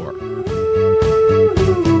Fight For.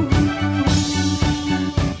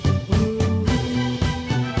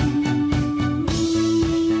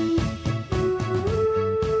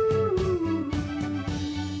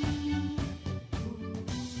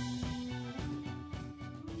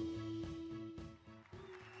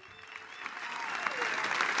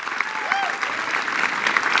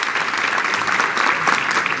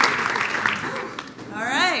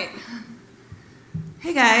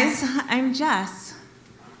 Hey guys, I'm Jess.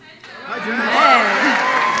 Hi, Jess.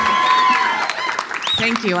 Hey.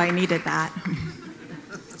 Thank you, I needed that.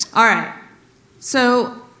 All right,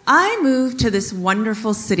 so I moved to this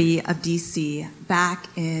wonderful city of DC back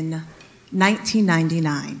in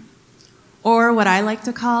 1999, or what I like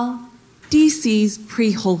to call DC's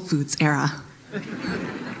pre-Whole Foods era.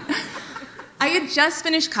 I had just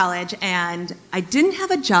finished college and I didn't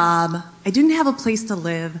have a job, I didn't have a place to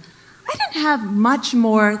live. I didn't have much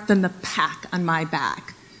more than the pack on my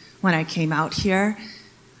back when I came out here.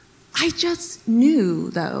 I just knew,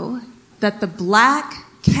 though, that the Black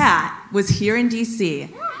Cat was here in DC,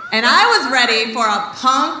 and I was ready for a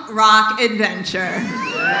punk rock adventure.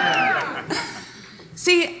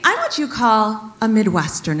 See, I'm what you call a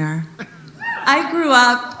Midwesterner. I grew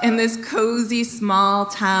up in this cozy small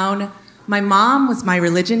town. My mom was my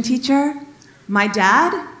religion teacher. My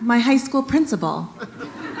dad, my high school principal.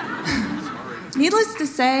 Needless to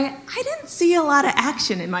say, I didn't see a lot of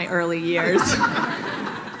action in my early years.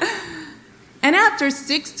 And after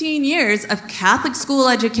 16 years of Catholic school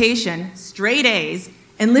education, straight A's,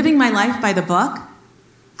 and living my life by the book,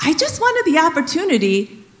 I just wanted the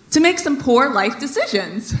opportunity to make some poor life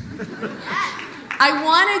decisions. I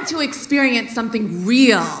wanted to experience something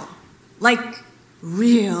real, like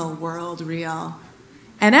real world real.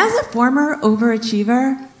 And as a former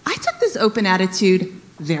overachiever, I took this open attitude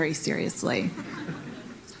very seriously.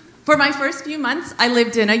 For my first few months, I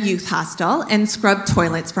lived in a youth hostel and scrubbed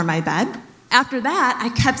toilets for my bed. After that, I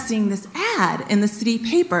kept seeing this ad in the city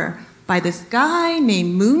paper by this guy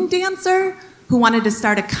named Moon Dancer who wanted to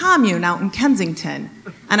start a commune out in Kensington.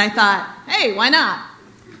 And I thought, hey, why not?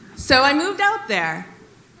 So I moved out there.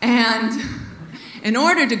 And in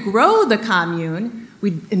order to grow the commune,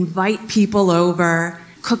 we'd invite people over,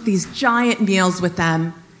 cook these giant meals with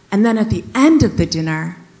them, and then at the end of the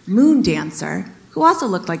dinner, Moon Dancer, who also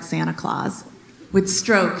looked like Santa Claus, would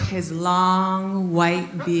stroke his long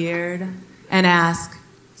white beard and ask,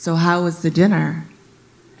 "So how was the dinner?"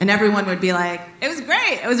 And everyone would be like, "It was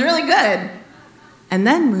great, it was really good." And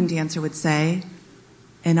then Moon Dancer would say,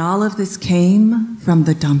 "And all of this came from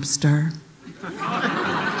the dumpster."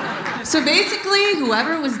 So basically,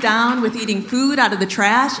 whoever was down with eating food out of the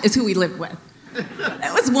trash is who we lived with.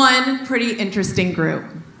 It was one pretty interesting group.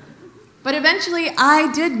 But eventually,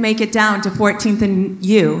 I did make it down to 14th and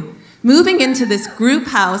U, moving into this group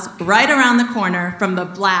house right around the corner from the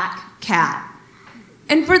Black Cat.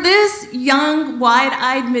 And for this young,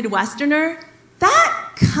 wide-eyed Midwesterner, that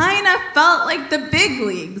kind of felt like the big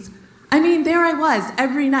leagues. I mean, there I was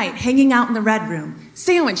every night, hanging out in the Red Room,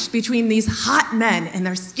 sandwiched between these hot men in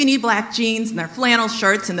their skinny black jeans and their flannel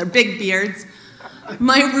shirts and their big beards.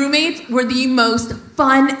 My roommates were the most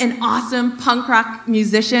fun and awesome punk rock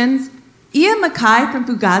musicians. Ian Mackay from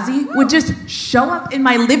Fugazi would just show up in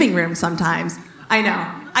my living room sometimes. I know,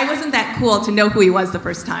 I wasn't that cool to know who he was the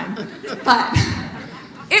first time. But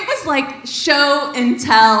it was like show and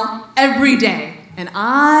tell every day. And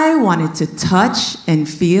I wanted to touch and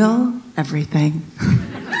feel everything.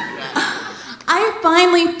 I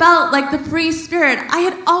finally felt like the free spirit I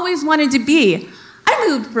had always wanted to be. I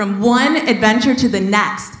moved from one adventure to the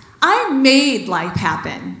next. I made life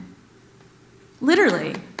happen.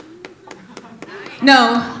 Literally.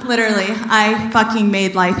 No, literally, I fucking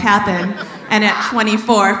made life happen. And at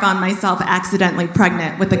 24, found myself accidentally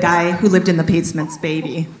pregnant with a guy who lived in the basement's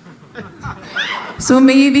baby. So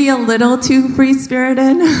maybe a little too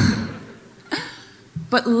free-spirited.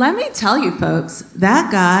 But let me tell you, folks,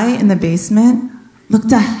 that guy in the basement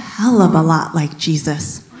looked a hell of a lot like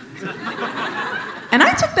Jesus. And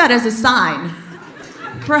I took that as a sign,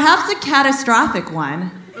 perhaps a catastrophic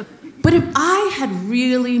one. But if I had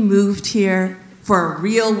really moved here for a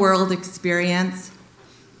real-world experience,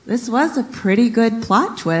 this was a pretty good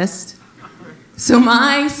plot twist. So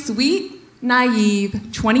my sweet, naive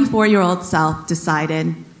 24-year-old self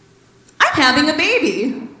decided, I'm having a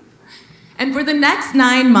baby. And for the next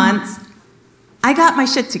 9 months, I got my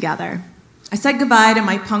shit together. I said goodbye to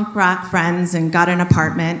my punk rock friends and got an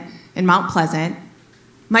apartment in Mount Pleasant.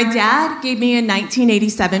 My dad gave me a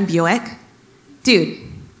 1987 Buick. Dude,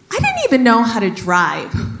 I didn't even know how to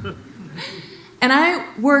drive. And I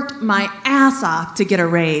worked my ass off to get a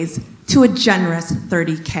raise to a generous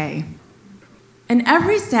 $30K. And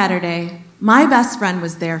every Saturday, my best friend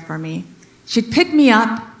was there for me. She'd pick me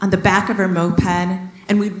up on the back of her moped,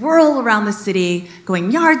 and we'd whirl around the city, going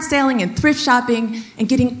yard sailing and thrift shopping, and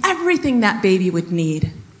getting everything that baby would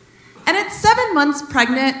need. And at 7 months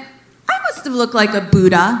pregnant, I must have looked like a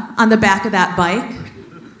Buddha on the back of that bike.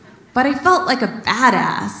 But I felt like a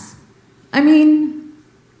badass. I mean,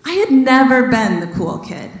 I had never been the cool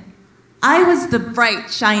kid. I was the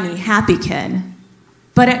bright, shiny, happy kid.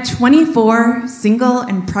 But at 24, single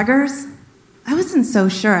and preggers, I wasn't so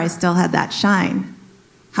sure I still had that shine.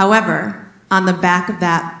 However, on the back of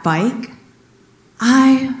that bike,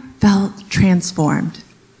 I felt transformed.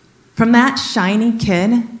 From that shiny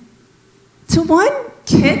kid to one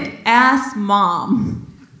kick-ass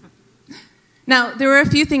mom. Now, there were a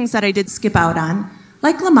few things that I did skip out on,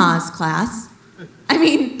 like Lamaze class. I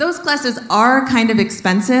mean, those classes are kind of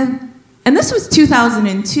expensive. And this was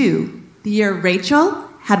 2002, the year Rachel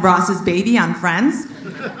had Ross's baby on Friends.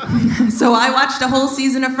 So I watched a whole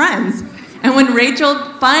season of Friends. And when Rachel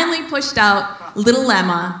finally pushed out little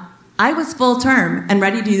Emma, I was full term and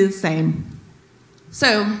ready to do the same.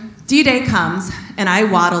 So D-Day comes, and I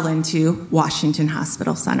waddle into Washington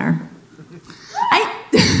Hospital Center.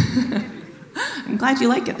 I'm glad you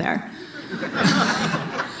like it there.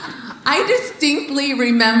 I distinctly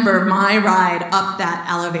remember my ride up that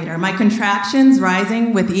elevator, my contractions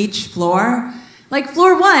rising with each floor. Like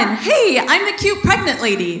floor 1, hey, I'm the cute pregnant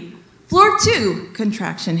lady. Floor 2,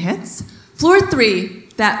 contraction hits. Floor 3,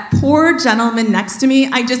 that poor gentleman next to me,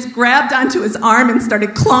 I just grabbed onto his arm and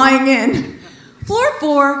started clawing in. Floor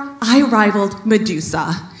 4, I rivaled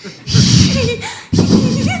Medusa.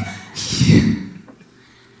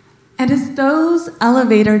 And as those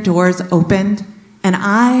elevator doors opened and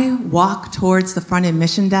I walked towards the front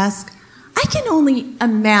admission desk, I can only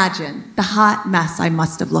imagine the hot mess I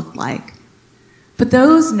must have looked like. But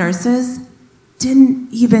those nurses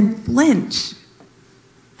didn't even flinch.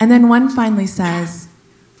 And then one finally says,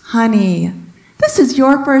 honey, this is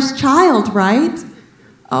your first child, right?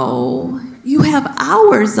 Oh, you have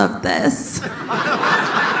hours of this.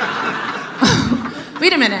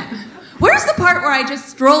 Wait a minute. Where's the part where I just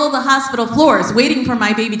stroll the hospital floors waiting for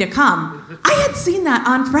my baby to come? I had seen that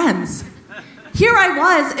on Friends. Here I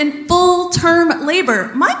was in full-term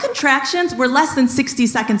labor. My contractions were less than 60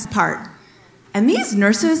 seconds apart. And these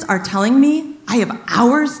nurses are telling me I have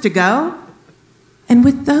hours to go? And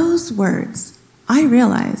with those words, I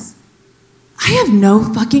realize I have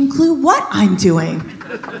no fucking clue what I'm doing.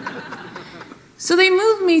 So they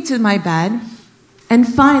move me to my bed, and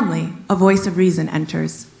finally, a voice of reason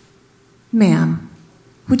enters. Ma'am,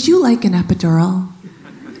 would you like an epidural?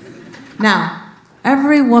 Now,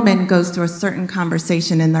 every woman goes through a certain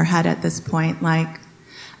conversation in their head at this point, like,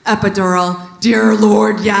 epidural, dear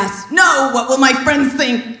Lord, yes. No, what will my friends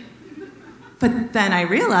think? But then I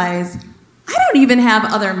realize I don't even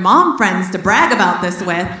have other mom friends to brag about this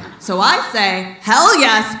with, so I say, hell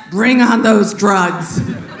yes, bring on those drugs.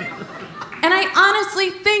 And I honestly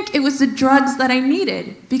think it was the drugs that I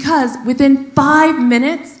needed, because within 5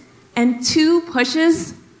 minutes and 2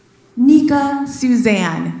 pushes, Nika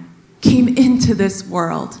Suzanne came into this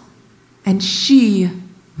world, and she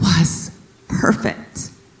was perfect.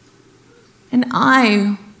 And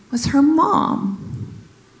I was her mom.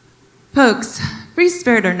 Folks, free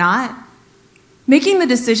spirit or not, making the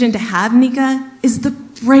decision to have Nika is the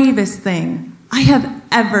bravest thing I have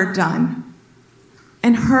ever done.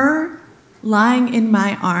 And her lying in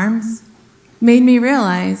my arms made me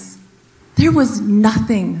realize there was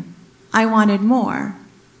nothing I wanted more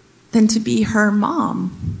than to be her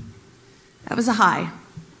mom. That was a high.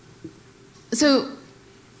 So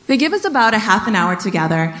they give us about a half an hour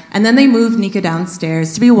together, and then they move Nika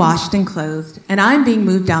downstairs to be washed and clothed, and I'm being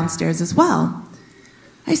moved downstairs as well.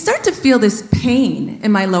 I start to feel this pain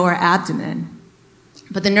in my lower abdomen,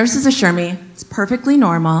 but the nurses assure me it's perfectly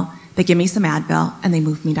normal. They give me some Advil, and they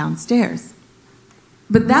move me downstairs.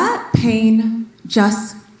 But that pain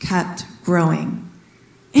just kept growing,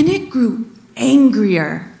 and it grew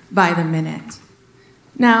angrier by the minute.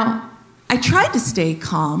 Now, I tried to stay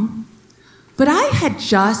calm, but I had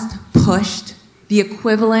just pushed the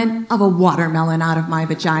equivalent of a watermelon out of my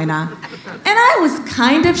vagina. And I was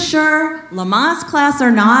kind of sure, Lamaze class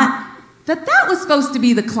or not, that was supposed to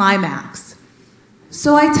be the climax.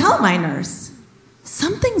 So I tell my nurse,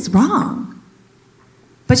 something's wrong.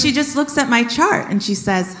 But she just looks at my chart and she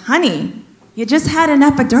says, honey, you just had an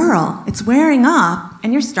epidural. It's wearing off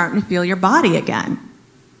and you're starting to feel your body again.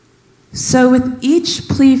 So with each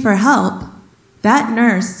plea for help, that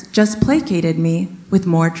nurse just placated me with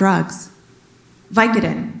more drugs.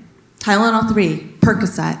 Vicodin, Tylenol 3,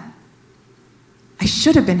 Percocet. I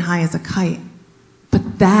should have been high as a kite,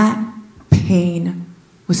 but that pain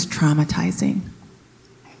was traumatizing.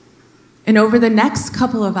 And over the next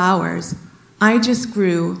couple of hours, I just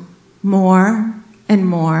grew more and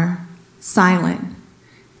more silent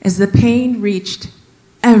as the pain reached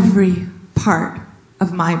every part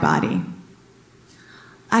of my body.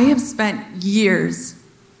 I have spent years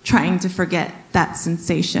trying to forget that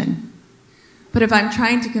sensation. But if I'm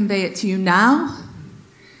trying to convey it to you now,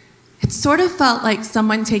 it sort of felt like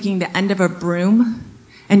someone taking the end of a broom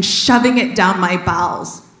and shoving it down my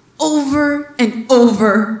bowels over and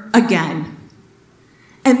over again.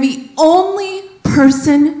 And the only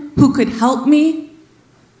person who could help me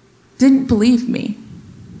didn't believe me.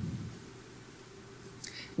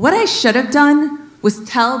 What I should have done was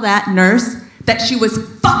tell that nurse that she was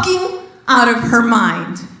fucking out of her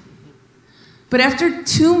mind. But after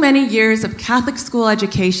too many years of Catholic school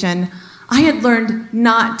education, I had learned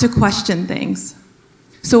not to question things.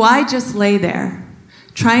 So I just lay there,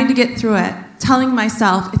 trying to get through it, telling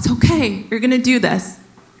myself, it's okay, you're gonna do this.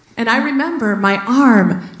 And I remember my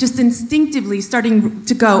arm just instinctively starting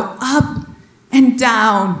to go up and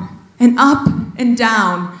down and up and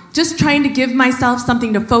down, just trying to give myself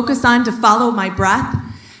something to focus on, to follow my breath.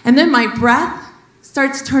 And then my breath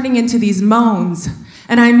starts turning into these moans.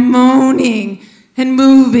 And I'm moaning and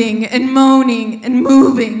moving and moaning and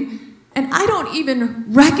moving. And I don't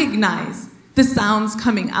even recognize the sounds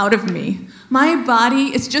coming out of me. My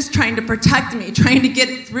body is just trying to protect me, trying to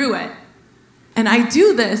get through it. And I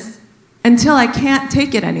do this until I can't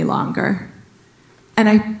take it any longer. And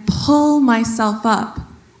I pull myself up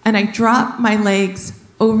and I drop my legs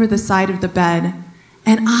over the side of the bed.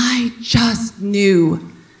 And I just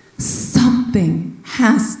knew something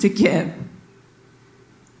has to give.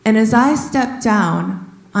 And as I stepped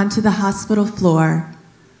down onto the hospital floor,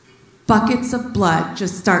 buckets of blood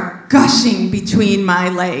just start gushing between my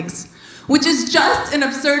legs, which is just an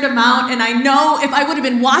absurd amount. And I know if I would have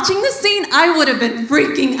been watching this scene, I would have been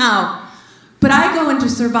freaking out. But I go into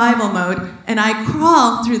survival mode and I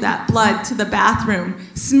crawl through that blood to the bathroom,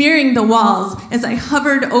 smearing the walls as I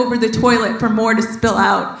hovered over the toilet for more to spill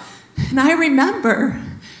out. And I remember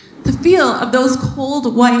the feel of those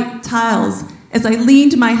cold white tiles as I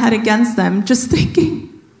leaned my head against them, just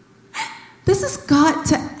thinking, this has got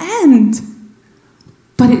to end.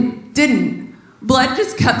 But it didn't. Blood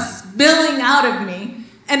just kept spilling out of me.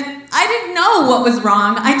 And I didn't know what was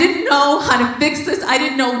wrong. I didn't know how to fix this. I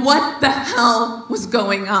didn't know what the hell was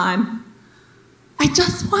going on. I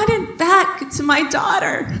just wanted back to my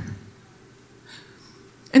daughter.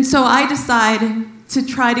 And so I decide to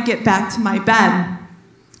try to get back to my bed.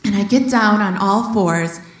 And I get down on all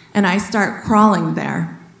fours and I start crawling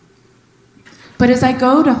there. But as I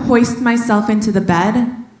go to hoist myself into the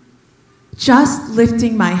bed, just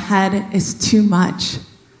lifting my head is too much.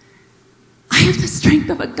 I have the strength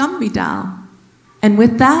of a Gumby doll. And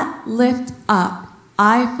with that lift up,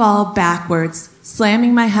 I fall backwards,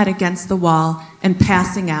 slamming my head against the wall and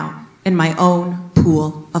passing out in my own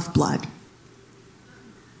pool of blood.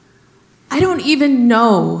 I don't even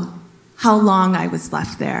know how long I was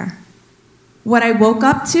left there. What I woke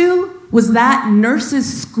up to was that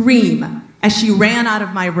nurse's scream as she ran out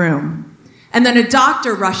of my room, and then a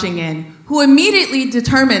doctor rushing in who immediately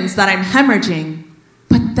determines that I'm hemorrhaging,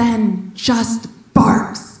 but then just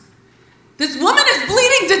barks. This woman is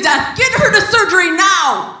bleeding to death. Get her to surgery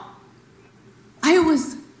now. I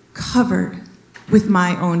was covered with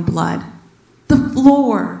my own blood. The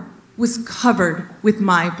floor was covered with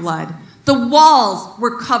my blood. The walls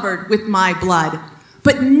were covered with my blood.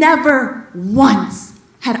 But never once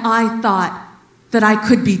had I thought that I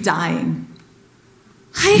could be dying.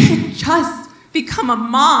 I had just become a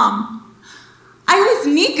mom. I was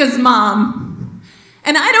Nika's mom.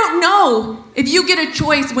 And I don't know if you get a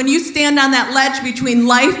choice when you stand on that ledge between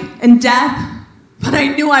life and death, but I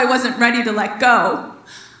knew I wasn't ready to let go.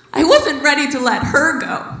 I wasn't ready to let her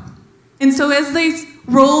go. And so as they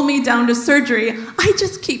roll me down to surgery, I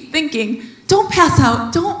just keep thinking, don't pass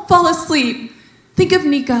out, don't fall asleep. Think of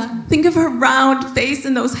Nika. Think of her round face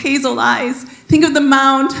and those hazel eyes. Think of the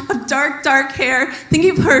mound of dark, dark hair.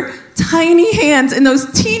 Think of her tiny hands and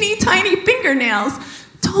those teeny, tiny fingernails.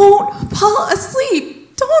 Don't fall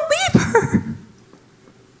asleep. Don't leave her.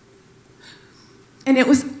 And it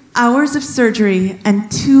was hours of surgery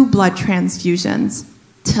and 2 blood transfusions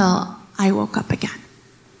till I woke up again.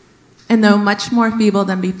 And though much more feeble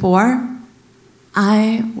than before,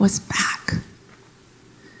 I was back.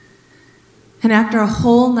 And after a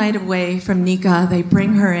whole night away from Nika, they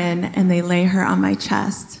bring her in and they lay her on my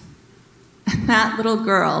chest. And that little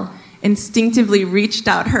girl instinctively reached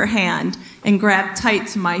out her hand and grabbed tight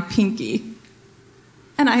to my pinky.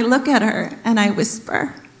 And I look at her and I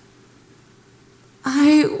whisper,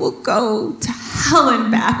 I will go to hell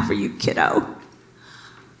and back for you, kiddo.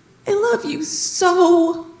 I love you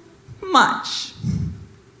so much.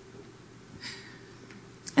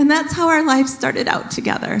 And that's how our life started out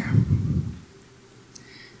together.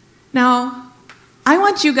 Now, I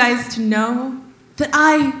want you guys to know that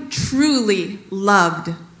I truly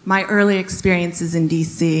loved my early experiences in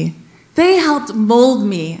DC. They helped mold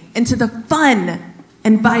me into the fun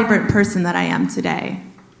and vibrant person that I am today.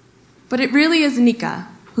 But it really is Nika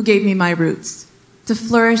who gave me my roots to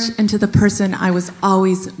flourish into the person I was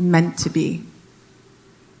always meant to be.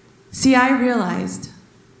 See, I realized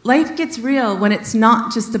life gets real when it's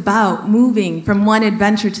not just about moving from one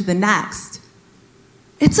adventure to the next.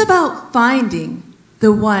 It's about finding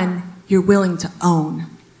the one you're willing to own,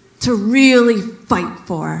 to really fight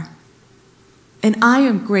for. And I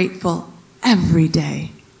am grateful every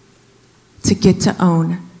day to get to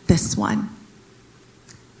own this one.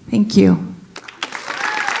 Thank you.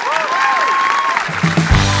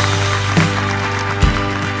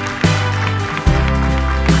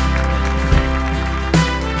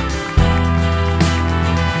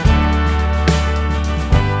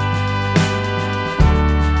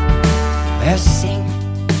 Well,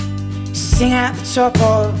 sing at the top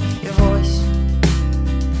of your voice.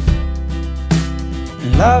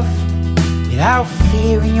 Love without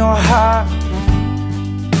fear in your heart.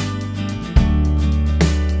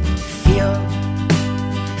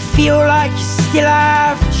 Feel like you still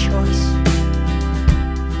have a choice.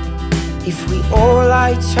 If we all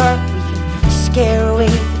light up, we can scare away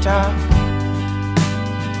the dark.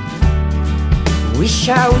 Wish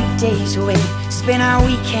our weekdays away, spend our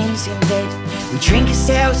weekends in bed. We drink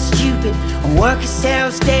ourselves stupid and work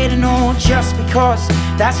ourselves dead, and all just because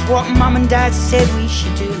that's what Mum and Dad said we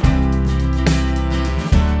should do.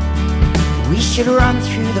 We should run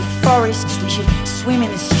through the forests, we should swim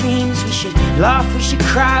in the streams, we should laugh, we should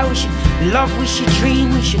cry, we should love, we should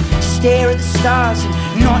dream, we should stare at the stars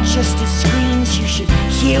and not just at screens. You should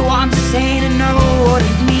hear what I'm saying and know what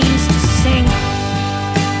it means to sing.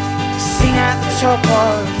 Sing at the top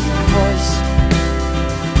of your voice.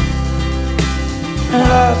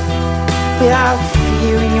 Love without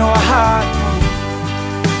fear in your heart.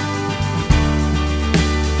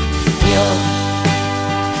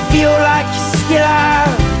 Feel like you still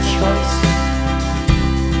have a choice.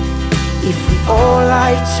 If we all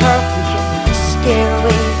light up, we can scare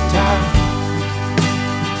away the dark.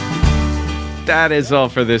 That is all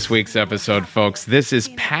for this week's episode, folks. This is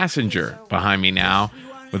Passenger behind me now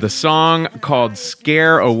with a song called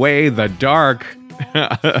Scare Away the Dark.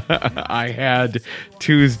 I had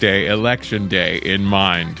Tuesday, Election Day, in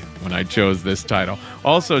mind when I chose this title.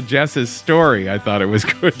 Also, Jess's story, I thought it was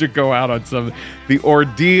good to go out on the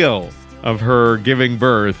ordeal of her giving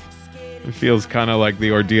birth. It feels kind of like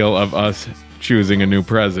the ordeal of us choosing a new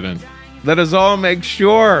president. Let us all make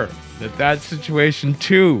sure that situation,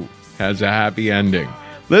 too, has a happy ending.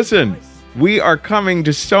 Listen, we are coming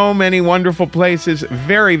to so many wonderful places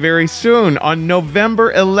very, very soon. On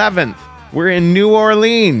November 11th, we're in New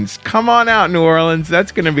Orleans. Come on out, New Orleans.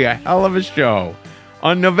 That's going to be a hell of a show.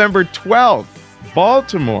 On November 12th,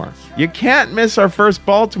 Baltimore. You can't miss our first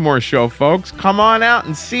Baltimore show, folks. Come on out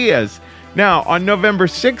and see us. Now, on November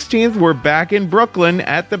 16th, we're back in Brooklyn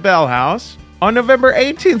at the Bell House. On November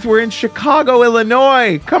 18th, we're in Chicago,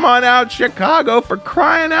 Illinois. Come on out, Chicago, for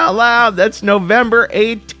crying out loud. That's November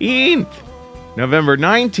 18th. November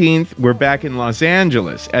 19th, we're back in Los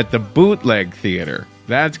Angeles at the Bootleg Theater.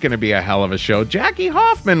 That's going to be a hell of a show. Jackie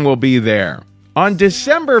Hoffman will be there. On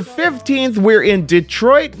December 15th, we're in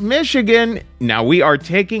Detroit, Michigan. Now, we are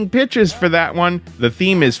taking pitches for that one. The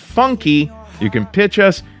theme is funky. You can pitch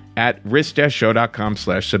us at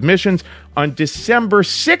risk-show.com/submissions. On December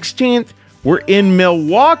 16th, we're in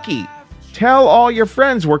Milwaukee. Tell all your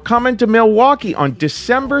friends we're coming to Milwaukee on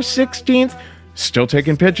December 16th. Still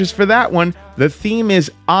taking pitches for that one. The theme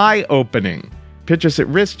is eye-opening. Pitch us at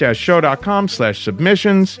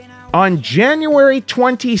risk-show.com/submissions. On January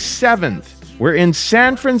 27th, we're in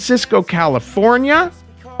San Francisco, California.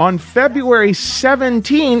 On February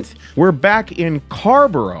 17th, we're back in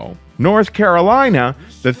Carborough, North Carolina.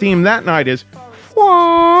 The theme that night is what?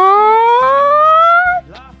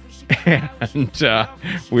 And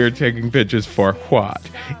we're taking pitches for what?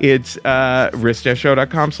 It's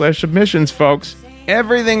risk-show.com/submissions, folks.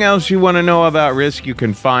 Everything else you want to know about Risk, you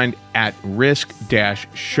can find at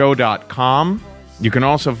risk-show.com. You can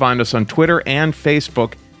also find us on Twitter and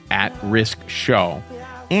Facebook at Risk Show.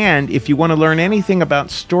 And if you want to learn anything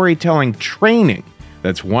about storytelling training,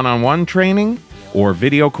 that's one-on-one training or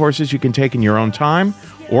video courses you can take in your own time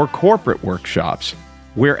or corporate workshops,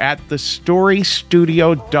 we're at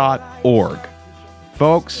thestorystudio.org.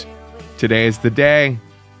 Folks, today is the day.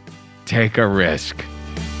 Take a risk.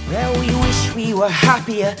 Well, we wish we were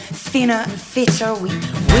happier, thinner and fitter. We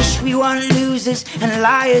wish we weren't losers and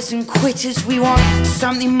liars and quitters. We want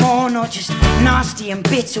something more, not just nasty and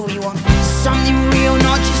bitter. We want something real,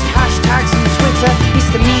 not just hashtags and Twitter.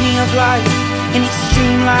 It's the meaning of life, and it's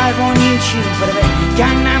streamed live on YouTube. But I bet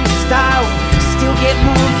Gangnam Style still get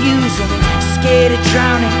more views. And we're scared of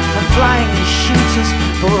drowning and flying in shooters.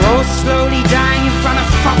 But we're all slowly dying in front of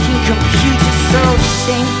fucking computers. So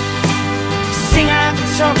sing at the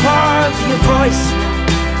top of your voice.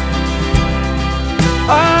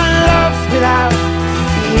 Oh, love without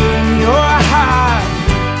fear in your heart.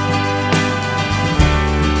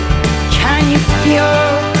 Can you feel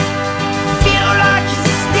like you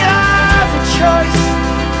still have a choice?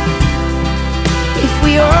 If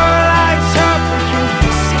we all light up, we can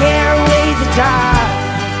scare away the dark.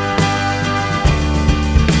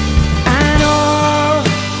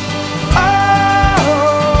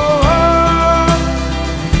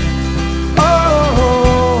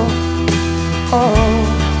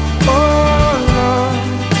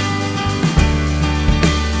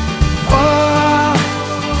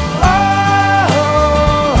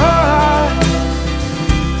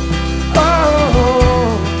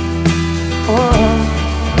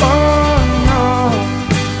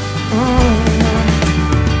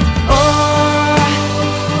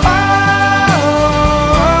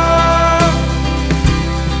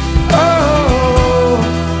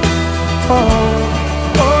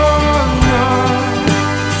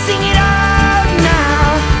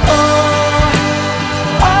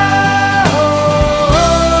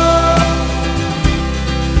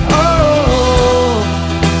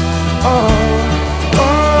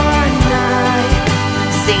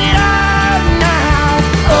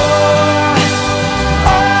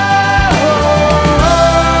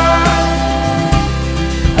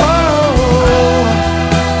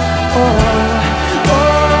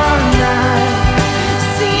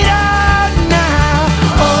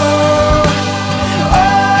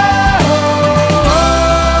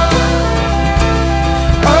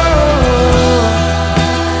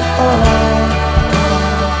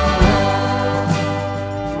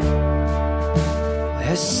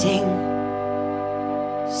 sing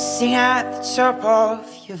at the top of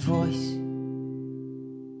your voice.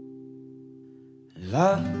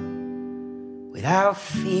 Love without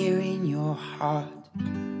fear in your heart.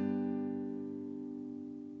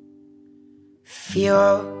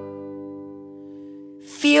 Feel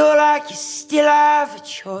like you still have a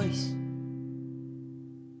choice.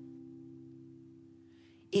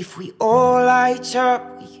 If we all light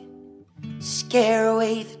up, we can scare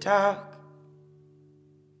away the dark.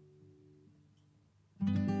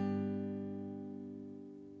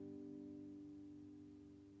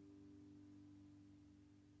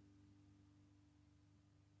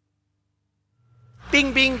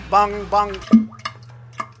 Bing, bing, bong, bong.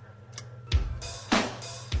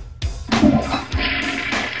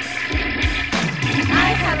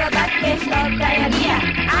 I have a bad case of diarrhea.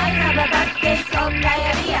 I have a bad case of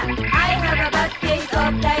diarrhea. I have a bad case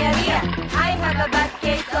of diarrhea. I have a bad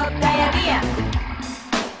case of diarrhea.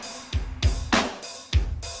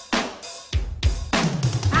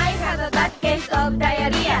 I have a bad case of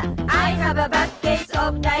diarrhea. I have a bad case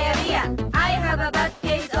of diarrhea. I have a bad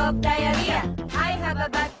case of diarrhea. I have a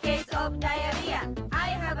bad